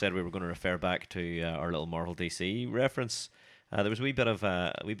 Whenever I said we were going to refer back to our little Marvel DC reference, there was a wee bit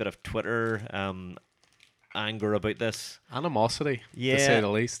of Twitter anger about this, animosity, yeah, to say the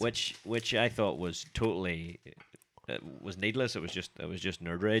least. Which I thought was totally was needless. It was just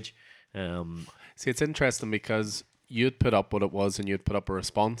nerd rage. See, it's interesting because you'd put up what it was, and you'd put up a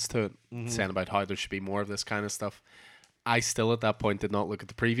response to it, saying about how there should be more of this kind of stuff. I still at that point did not look at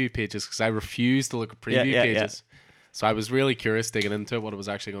the preview pages because I refused to look at preview pages. Yeah. So I was really curious digging into what it was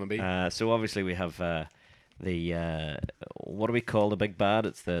actually going to be. So obviously we have the what do we call the big bad?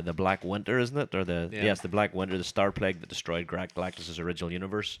 It's the Black Winter, isn't it? Or yes, the Black Winter, the Star Plague that destroyed Galactus' original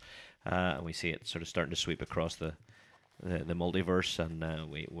universe. And we see it sort of starting to sweep across the multiverse, and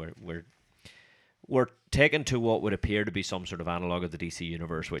we're taken to what would appear to be some sort of analog of the DC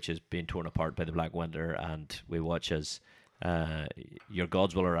universe, which is being torn apart by the Black Winter, and we watch as your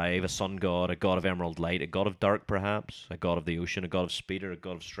gods will arrive, a sun god, a god of emerald light, a god of dark perhaps, a god of the ocean, a god of speed, or a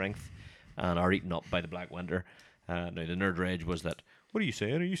god of strength, and are eaten up by the Black Winter. Now the nerd rage was that, what are you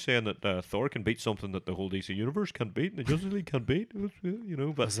saying? Are you saying that Thor can beat something that the whole DC universe can't beat and the Justice League can't beat? You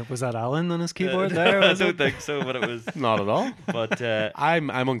know, but Was that Alan on his keyboard there? I was don't it? think so, but it was. Not at all. But I'm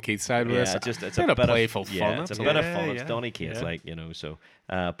on Keith's side with yeah, this. just it's bit a of bit playful of, fun. Yeah, it's a that's bit all. of fun. It's Yeah, Donny Cates, yeah. like, you know. So,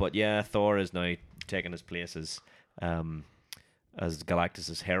 but yeah, Thor is now taking his place as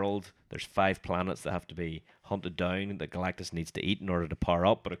Galactus's herald. There's 5 planets that have to be hunted down that Galactus needs to eat in order to power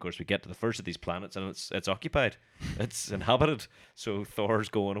up. But of course, we get to the first of these planets and it's occupied, it's inhabited. So Thor's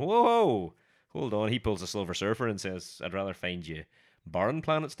going, whoa, hold on. He pulls a Silver Surfer and says, "I'd rather find you barren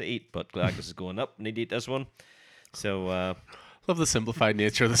planets to eat." But Galactus is going, "Up, need to eat this one." So Love the simplified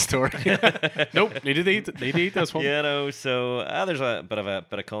nature of the story. Nope, need to eat this one. you know, so there's a bit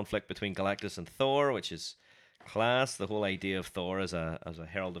of conflict between Galactus and Thor, which is class. The whole idea of Thor as a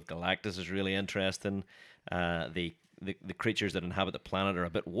herald of Galactus is really interesting. The creatures that inhabit the planet are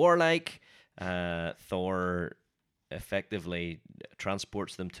a bit warlike. Thor effectively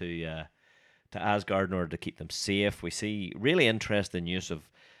transports them to Asgard in order to keep them safe. We see really interesting use of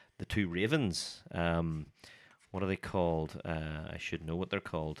the 2 ravens. What are they called? I should know what they're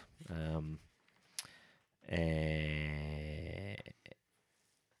called.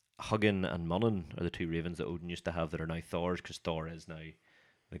 Hugin and Munnin are the 2 ravens that Odin used to have that are now Thor's, because Thor is now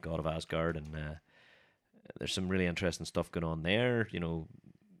the god of Asgard, and there's some really interesting stuff going on there. You know,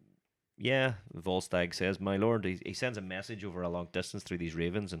 yeah, Volstagg says, "My lord," he sends a message over a long distance through these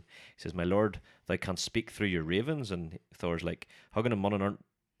ravens, and he says, "My lord, thou canst speak through your ravens." And Thor's like, Hugin and Munnin aren't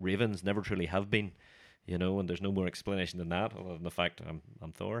ravens, never truly have been. You know, and there's no more explanation than that, other than the fact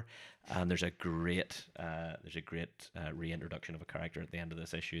I'm Thor. And there's a great reintroduction of a character at the end of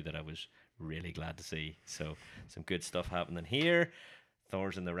this issue that I was really glad to see. So some good stuff happening here.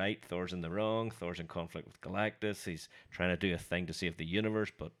 Thor's in the right, Thor's in the wrong. Thor's in conflict with Galactus. He's trying to do a thing to save the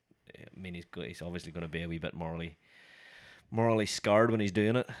universe, but I mean, he's obviously going to be a wee bit morally scarred when he's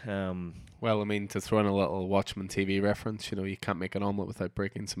doing it. Well, I mean, to throw in a little Watchmen TV reference, you know, you can't make an omelette without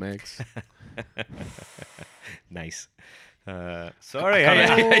breaking some eggs. Nice. Sorry,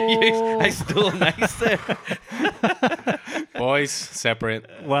 I stole nice there. Boys, separate.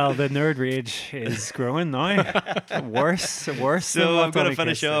 Well, the nerd rage is growing now. worse. Than So what I'm going Donny to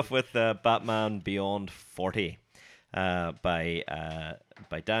finish Cates off with Batman Beyond 40 by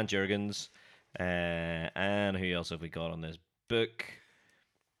Dan Jurgens. And who else have we got on this book?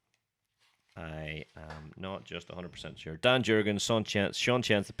 I am not just 100% sure. Dan Jurgens, Sean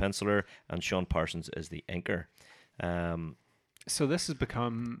Chance the penciler, and Sean Parsons is the inker. So this has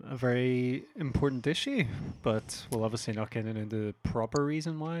become a very important issue, but we'll obviously not get into the proper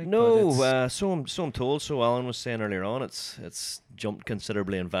reason why. No, so I'm told. So Alan was saying earlier on, it's jumped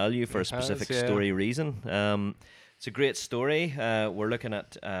considerably in value for a It has, specific yeah. story reason. It's a great story. We're looking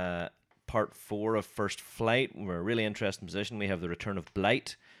at part 4 of First Flight. We're in a really interesting position. We have the return of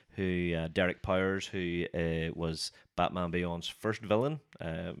Blight, who Derek Powers, who was Batman Beyond's first villain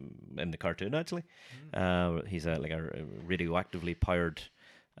in the cartoon, actually. He's a radioactively powered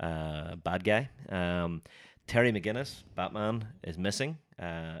bad guy. Terry McGinnis, Batman, is missing.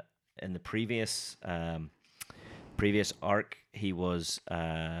 In the previous arc, he was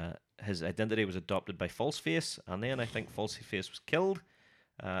his identity was adopted by Falseface, and then I think Falseface was killed.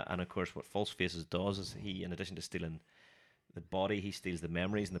 And of course, what Falseface does is he, in addition to stealing the body, he steals the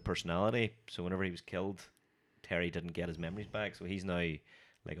memories and the personality. So whenever he was killed, Terry didn't get his memories back. So he's now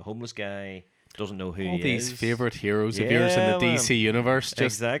like a homeless guy, doesn't know who All he these is. favorite heroes of yours in Yeah, the man. DC universe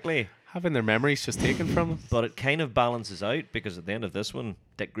just Exactly. having their memories just taken from them. But it kind of balances out, because at the end of this one,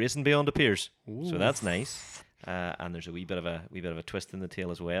 Dick Grayson Beyond appears. So Ooh. that's nice. And there's a wee bit of a twist in the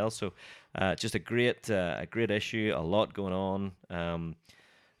tale as well. So just a great issue, a lot going on.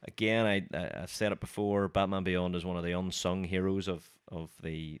 Again, I've said it before, Batman Beyond is one of the unsung heroes of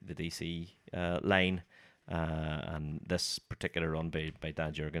the DC line. And this particular run by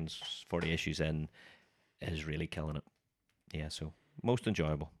Dan Jurgens, 40 issues in, is really killing it. Yeah, so most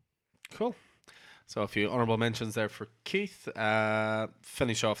enjoyable. Cool. So a few honourable mentions there for Keith.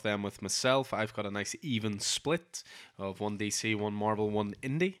 Finish off then with myself. I've got a nice even split of 1 DC, 1 Marvel, 1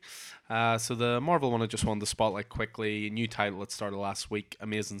 Indie. So the Marvel one I just wanted to spotlight quickly. New title that started last week,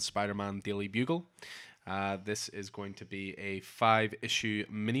 Amazing Spider-Man Daily Bugle. This is going to be a 5-issue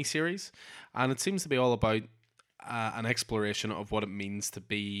miniseries, and it seems to be all about an exploration of what it means to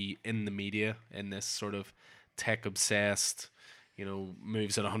be in the media in this sort of tech-obsessed,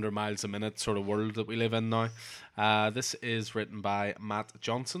 moves at 100 miles a minute sort of world that we live in now. This is written by Matt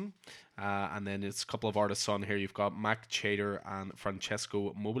Johnson. And then it's a couple of artists on here. You've got Mac Chater and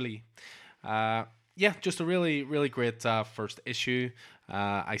Francesco Mobili. Yeah, just a really, really great first issue.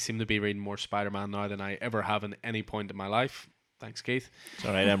 I seem to be reading more Spider-Man now than I ever have in any point in my life. Thanks, Keith. It's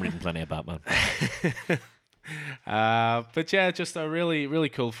all right. I'm reading plenty of Batman. But yeah, just a really, really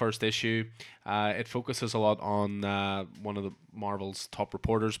cool first issue. It focuses a lot on one of the Marvel's top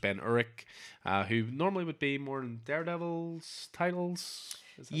reporters, Ben Urich, who normally would be more in Daredevil's titles.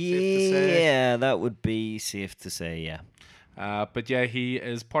 Is that safe to say? Yeah, that would be safe to say, yeah. But yeah, he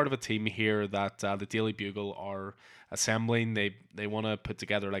is part of a team here that the Daily Bugle are assembling. They want to put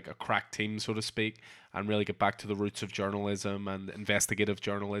together like a crack team, so to speak, and really get back to the roots of journalism and investigative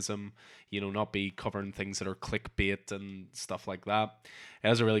journalism. Not be covering things that are clickbait and stuff like that. It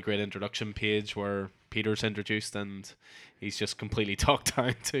has a really great introduction page where Peter's introduced and he's just completely talked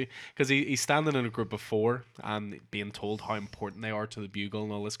down to, because he's standing in a group of 4 and being told how important they are to the Bugle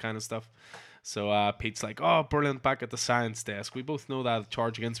and all this kind of stuff. So Pete's like, "Oh, brilliant, back at the science desk. We both know that the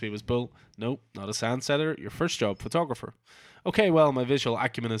charge against me was bull. Nope, not a science editor. Your first job, photographer. Okay, well, my visual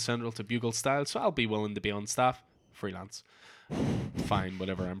acumen is central to Bugle style, so I'll be willing to be on staff. Freelance. Fine,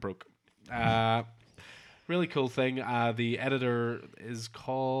 whatever, I'm broke." Really cool thing. The editor is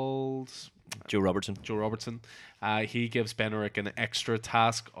called Joe Robertson. Joe Robertson. He gives Ben Urich an extra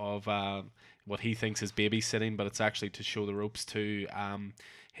task of what he thinks is babysitting, but it's actually to show the ropes to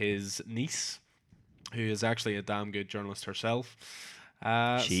his niece, who is actually a damn good journalist herself.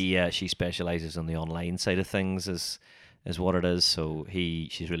 She specializes on the online side of things, is what it is. So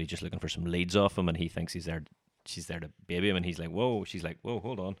she's really just looking for some leads off him, and he thinks she's there to baby him, and he's like, "Whoa!" She's like, "Whoa,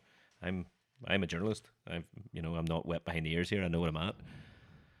 hold on, I'm a journalist. I'm not wet behind the ears here. I know what I'm at."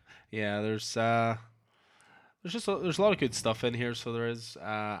 Yeah, there's a lot of good stuff in here. So there is.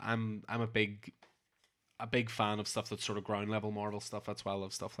 I'm a big fan of stuff that's sort of ground level Marvel stuff. That's why I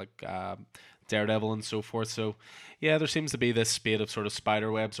love stuff like Daredevil and so forth. So yeah, there seems to be this spate of sort of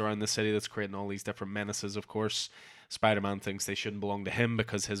spider webs around the city that's creating all these different menaces. Of course, Spider-Man thinks they shouldn't belong to him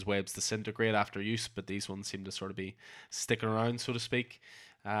because his webs disintegrate after use, but these ones seem to sort of be sticking around, so to speak.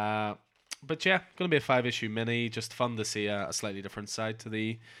 But yeah, going to be a 5-issue mini. Just fun to see a slightly different side to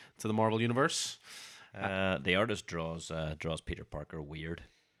the Marvel universe. The artist draws Peter Parker weird.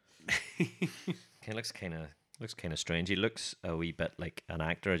 Looks kind of strange. He looks a wee bit like an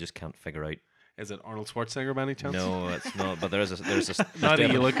actor. I just can't figure out. Is it Arnold Schwarzenegger by any chance? No, it's not. But there's now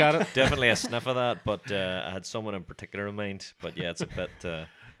that you look at it, definitely a sniff of that. But I had someone in particular in mind. But yeah, it's a bit.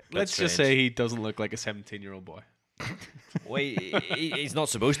 Let's just say he doesn't look like a 17-year-old boy. Well, he's not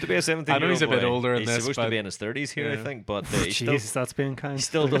supposed to be a 17-year-old boy. I know he's a bit older in he's this. He's supposed to be in his 30s here, yeah. I think. But Jeez, that's being kind. He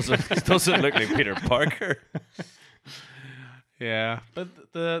still doesn't look like Peter Parker. Yeah, but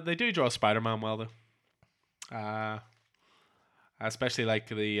they do draw Spider-Man well though. Especially like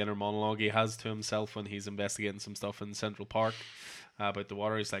the inner monologue he has to himself when he's investigating some stuff in Central Park about the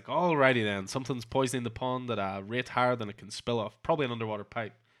water. He's like, "Alrighty then, something's poisoning the pond at a rate higher than it can spill off. Probably an underwater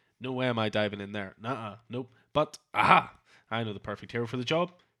pipe. No way am I diving in there. Nuh-uh, nope. But aha, I know the perfect hero for the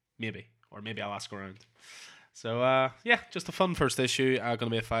job. Maybe I'll ask around." So yeah, just a fun first issue. Going to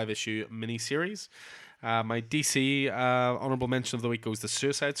be a 5-issue mini series. My DC honorable mention of the week goes to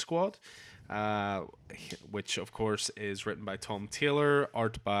Suicide Squad. Which of course is written by Tom Taylor,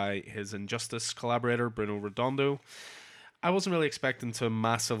 art by his Injustice collaborator Bruno Redondo. I wasn't really expecting to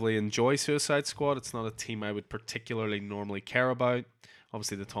massively enjoy Suicide Squad. It's not a team I would particularly normally care about.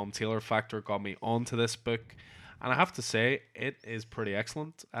 Obviously the Tom Taylor factor got me onto this book, and I have to say it is pretty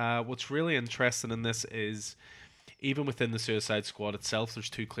excellent. What's really interesting in this is even within the Suicide Squad itself, there's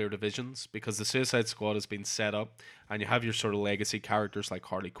 2 clear divisions, because the Suicide Squad has been set up and you have your sort of legacy characters like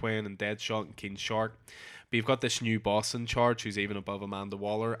Harley Quinn and Deadshot and King Shark, but you've got this new boss in charge who's even above Amanda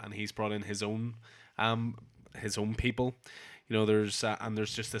Waller, and he's brought in his own people. There's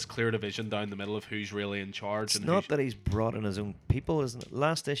just this clear division down the middle of who's really in charge. It's not that he's brought in his own people, isn't it?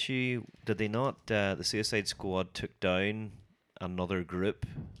 Last issue, did they not? The Suicide Squad took down another group.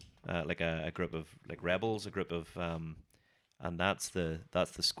 Like a group of like rebels, a group of and that's the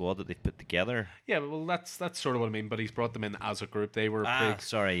squad that they've put together. Yeah, well, that's sort of what I mean. But he's brought them in as a group. They were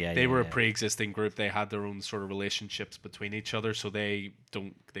a pre-existing group. They had their own sort of relationships between each other, so they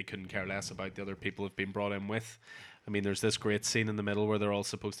couldn't care less about the other people who've been brought in with. I mean, there's this great scene in the middle where they're all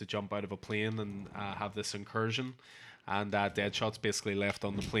supposed to jump out of a plane and have this incursion, and Deadshot's basically left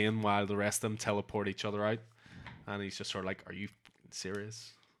on the plane while the rest of them teleport each other out, and he's just sort of like, "Are you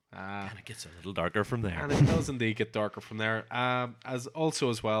serious?" And it gets a little darker from there. And it does indeed get darker from there. As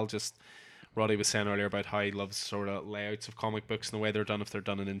well, just Roddy was saying earlier about how he loves sort of layouts of comic books and the way they're done if they're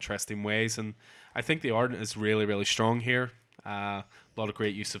done in interesting ways. And I think the art is really, really strong here. A lot of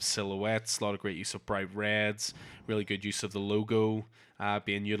great use of silhouettes, a lot of great use of bright reds, really good use of the logo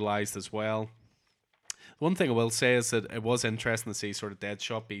being utilized as well. One thing I will say is that it was interesting to see sort of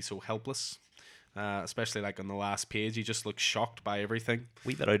Deadshot be so helpless, especially like on the last page. He just looks shocked by everything.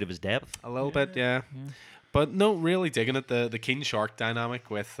 Wee bit out of his depth. A little bit, yeah. But no, really digging it. The King Shark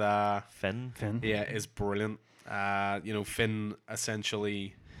dynamic with Finn. yeah, is brilliant. Finn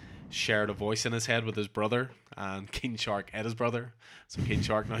essentially shared a voice in his head with his brother, and King Shark ate his brother. So King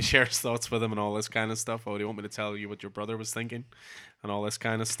Shark now shares thoughts with him and all this kind of stuff. Oh, do you want me to tell you what your brother was thinking? And all this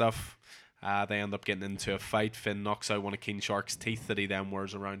kind of stuff. They end up getting into a fight. Finn knocks out one of King Shark's teeth that he then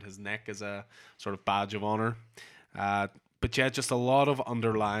wears around his neck as a sort of badge of honor. But yeah, just a lot of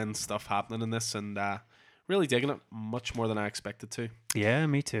underlying stuff happening in this, and really digging it much more than I expected to. Yeah,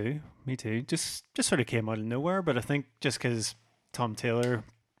 me too. Just sort of came out of nowhere, but I think just because Tom Taylor,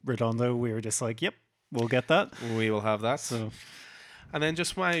 Redondo, we were just like, yep, we'll get that. We will have that. So, and then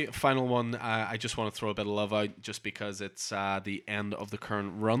just my final one, I just want to throw a bit of love out just because it's the end of the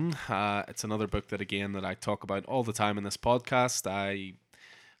current run. It's another book that, again, that I talk about all the time in this podcast. I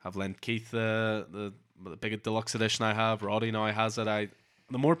have lent Keith the big deluxe edition I have. Roddy now has it.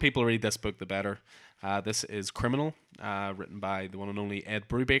 The more people read this book, the better. This is Criminal, written by the one and only Ed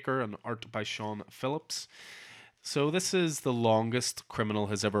Brubaker and art by Sean Phillips. So this is the longest Criminal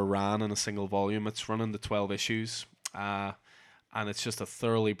has ever ran in a single volume. It's running to 12 issues. And it's just a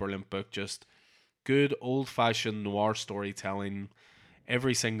thoroughly brilliant book. Just good old-fashioned noir storytelling.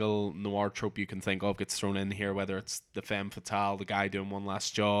 Every single noir trope you can think of gets thrown in here, whether it's the femme fatale, the guy doing one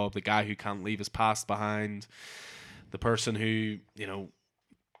last job, the guy who can't leave his past behind, the person who,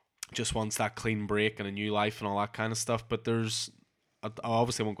 just wants that clean break and a new life and all that kind of stuff. But I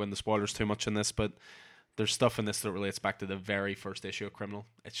obviously won't go into spoilers too much in this, but there's stuff in this that relates back to the very first issue of Criminal.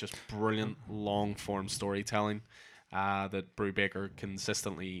 It's just brilliant long-form storytelling that Brubaker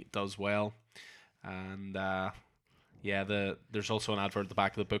consistently does well. And there's also an advert at the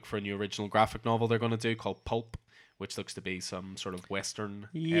back of the book for a new original graphic novel they're going to do called Pulp, which looks to be some sort of Western.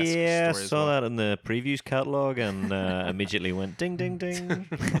 Yeah, I saw that in the previews catalogue and immediately went ding, ding, ding.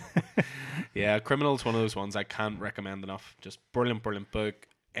 Yeah, Criminal's one of those ones I can't recommend enough. Just brilliant book.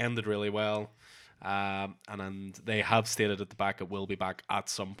 Ended really well. And they have stated at the back it will be back at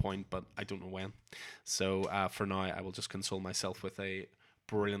some point, but I don't know when. So for now, I will just console myself with a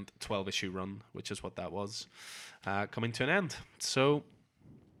brilliant 12-issue run, which is what that was, coming to an end. So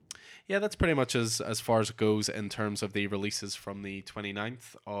yeah, that's pretty much as far as it goes in terms of the releases from the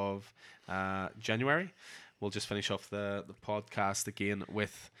 29th of January. We'll just finish off the podcast again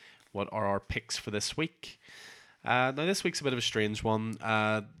with what are our picks for this week. Now, this week's a bit of a strange one.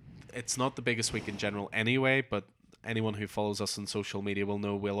 It's not the biggest week in general anyway, but anyone who follows us on social media will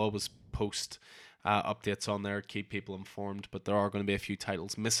know we'll always post updates on there, keep people informed, but there are going to be a few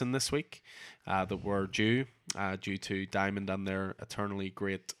titles missing this week that were due to Diamond and their eternally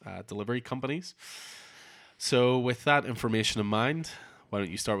great delivery companies. So with that information in mind, why don't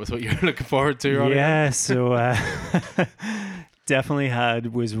you start with what you're looking forward to, Ronnie? yeah, so definitely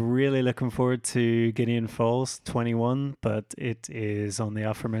was really looking forward to Gideon Falls 21, but it is on the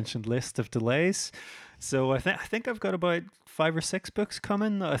aforementioned list of delays. So I think I've got about 5 or 6 books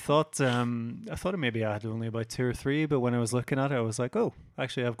coming. I thought maybe I had only about 2 or 3, but when I was looking at it, I was like, oh,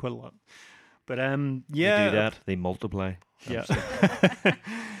 actually I have quite a lot. But yeah, they do that. They multiply. Yeah.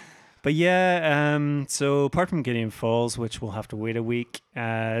 But yeah, so apart from Gideon Falls, which we'll have to wait a week,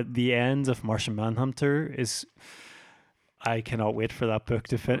 the end of Martian Manhunter is. I cannot wait for that book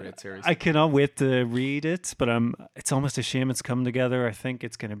to finish. I cannot wait to read it, but it's almost a shame it's come together. I think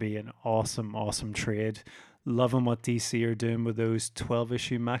it's going to be an awesome, awesome trade. Loving what DC are doing with those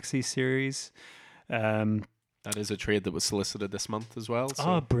 12-issue maxi series. That is a trade that was solicited this month as well.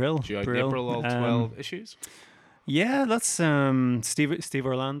 So Brill. Due out in April, all 12 issues. Yeah, that's Steve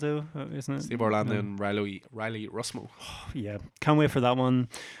Orlando, isn't it? Steve Orlando and Riley Russmo. Yeah, can't wait for that one.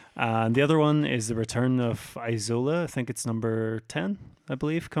 And the other one is the return of Isola. I think it's number 10, I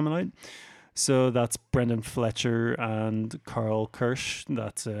believe, coming out. So that's Brendan Fletcher and Carl Kirsch.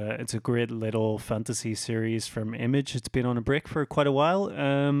 It's a great little fantasy series from Image. It's been on a break for quite a while.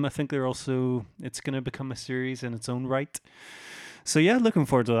 I think it's going to become a series in its own right. So yeah, looking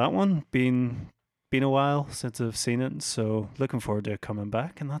forward to that one. Been a while since I've seen it, so looking forward to it coming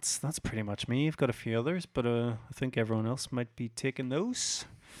back. And that's pretty much me. I've got a few others, but I think everyone else might be taking those.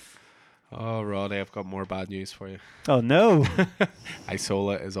 Oh, Roddy, I've got more bad news for you. Oh no,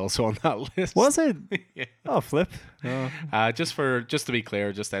 Isola is also on that list. was it? Yeah. Oh, flip. Oh. Just to be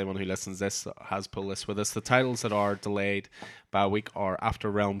clear, just anyone who listens this has pulled this with us. The titles that are delayed by a week are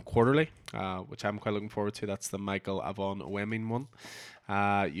After Realm Quarterly, which I'm quite looking forward to. That's the Michael Avon Wemming one.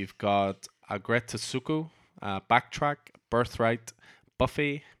 You've got Agret Tsuku, Backtrack, Birthright,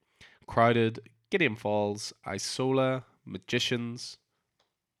 Buffy, Crowded, Gideon Falls, Isola, Magicians,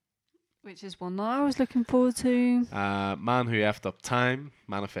 Which is one that I was looking forward to. Man Who Effed Up Time,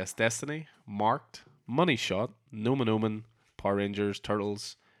 Manifest Destiny, Marked, Money Shot, Nomen Omen, Power Rangers,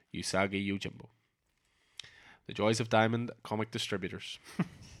 Turtles, Usagi Yojimbo. The Joys of Diamond comic distributors.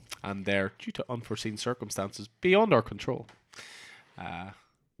 And they're, due to unforeseen circumstances beyond our control.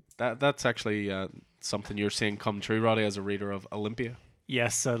 That's actually something you're seeing come true, Roddy, as a reader of Olympia.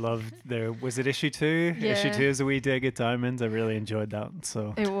 Yes, I loved there. Was it issue 2? Yeah. Issue 2 is a wee dig at Diamond. I really enjoyed that.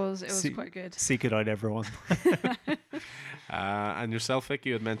 So It was See- quite good. seek it out, everyone. And yourself, Vic,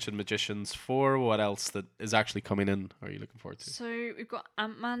 you had mentioned Magicians 4. What else that is actually coming in are you looking forward to? So we've got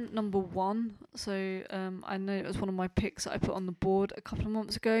Ant-Man #1. So I know it was one of my picks that I put on the board a couple of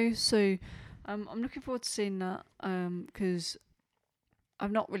months ago. So I'm looking forward to seeing that because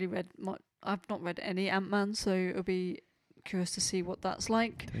I've not really read much. I've not read any Ant-Man, so it'll be curious to see what that's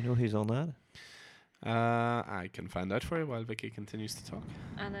like. Do you know who's on that? I can find out for you while Vicky continues to talk.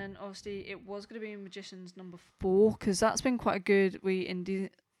 And then obviously it was going to be Magicians #4 because that's been quite a good indie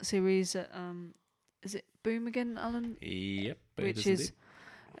series. At, is it Boom again, Alan? Yep. it Which indeed.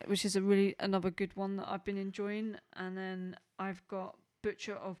 is a really another good one that I've been enjoying. And then I've got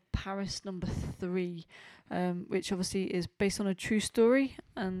Butcher of Paris #3, which obviously is based on a true story,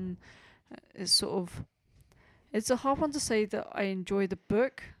 and it's a hard one to say that I enjoy the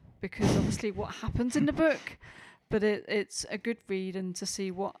book because obviously what happens in the book, but it's a good read and to see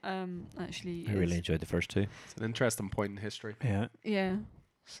what actually I is. really enjoyed the first two. It's an interesting point in history. Yeah. Yeah,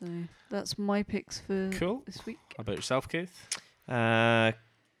 so that's my picks for Cool. this week. How about yourself, Keith? Uh,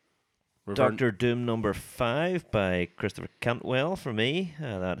 Revert- Doctor Doom #5 by Christopher Cantwell for me.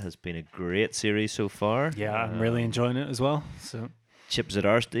 That has been a great series so far. Yeah, I'm really enjoying it as well. So Chip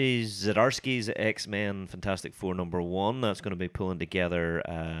Zdarsky's X-Men Fantastic Four #1. That's going to be pulling together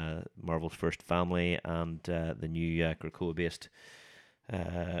Marvel's First Family and the new Krakoa-based.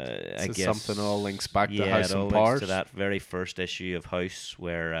 I So guess something all links back to yeah, House it all and links Powers. to that very first issue of House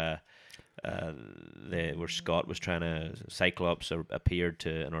where where Scott was trying to Cyclops appeared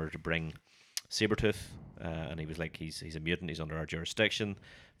in order to bring Sabretooth, and he was like, he's a mutant, he's under our jurisdiction.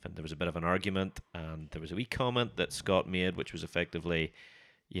 And there was a bit of an argument, and there was a wee comment that Scott made, which was effectively,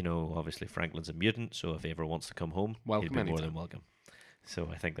 obviously Franklin's a mutant, so if he ever wants to come home, Welcome he'd be more anytime. than welcome. So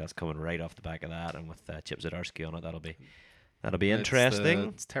I think that's coming right off the back of that, and with Chip Zdarsky on it, that'll be interesting.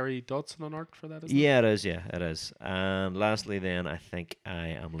 It's Terry Dodson on art for that, isn't Yeah, it is. Yeah, it is. And lastly, then I think I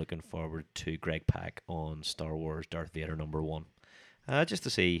am looking forward to Greg Pak on Star Wars Darth Vader #1, just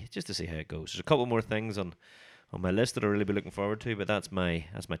to see how it goes. There's a couple more things on my list that I'll really be looking forward to, but that's my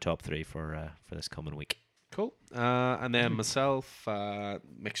top 3 for this coming week. it? Cool. And then myself,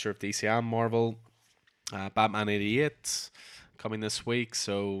 mixture of DC and Marvel. Batman 88 coming this week.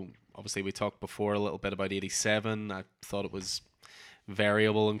 So obviously we talked before a little bit about 87. I thought it was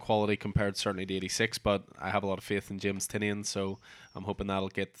variable in quality compared certainly to 86, but I have a lot of faith in James Tynion, so I'm hoping that'll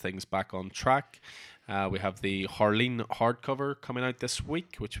get things back on track. We have the Harleen hardcover coming out this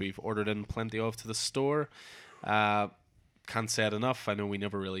week, which we've ordered in plenty of to the store. Can't say it enough. I know we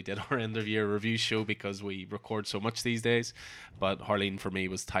never really did our end of year review show because we record so much these days, but Harleen for me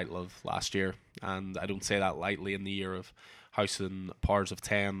was title of last year, and I don't say that lightly in the year of House and Powers of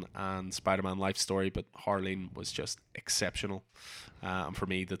 10 and Spider-Man Life Story, but Harleen was just exceptional. And for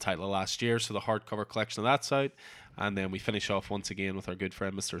me, the title of last year, so the hardcover collection of that's out. And then we finish off once again with our good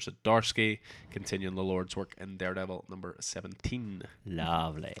friend Mr. Zdarsky, continuing the Lord's work in Daredevil #17.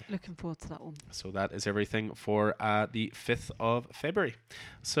 Lovely. Looking forward to that one. So that is everything for the 5th of February.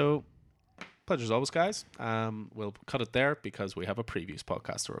 So, pleasure as always, guys. We'll cut it there because we have a previews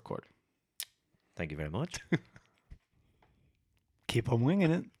podcast to record. Thank you very much. keep on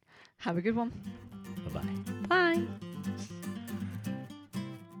winging it. Have a good one. Bye-bye. Bye.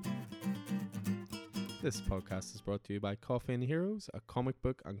 This podcast is brought to you by Coffee and Heroes, a comic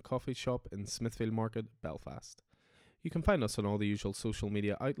book and coffee shop in Smithfield Market, Belfast. You can find us on all the usual social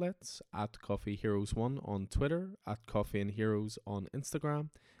media outlets, at Coffee Heroes 1 on Twitter, at Coffee and Heroes on Instagram,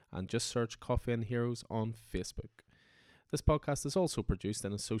 and just search Coffee and Heroes on Facebook. This podcast is also produced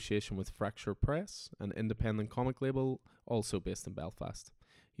in association with Fracture Press, an independent comic label also based in Belfast.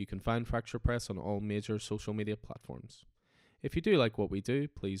 You can find Fracture Press on all major social media platforms. If you do like what we do,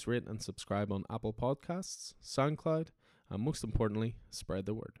 please rate and subscribe on Apple Podcasts, SoundCloud, and most importantly, spread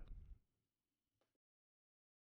the word.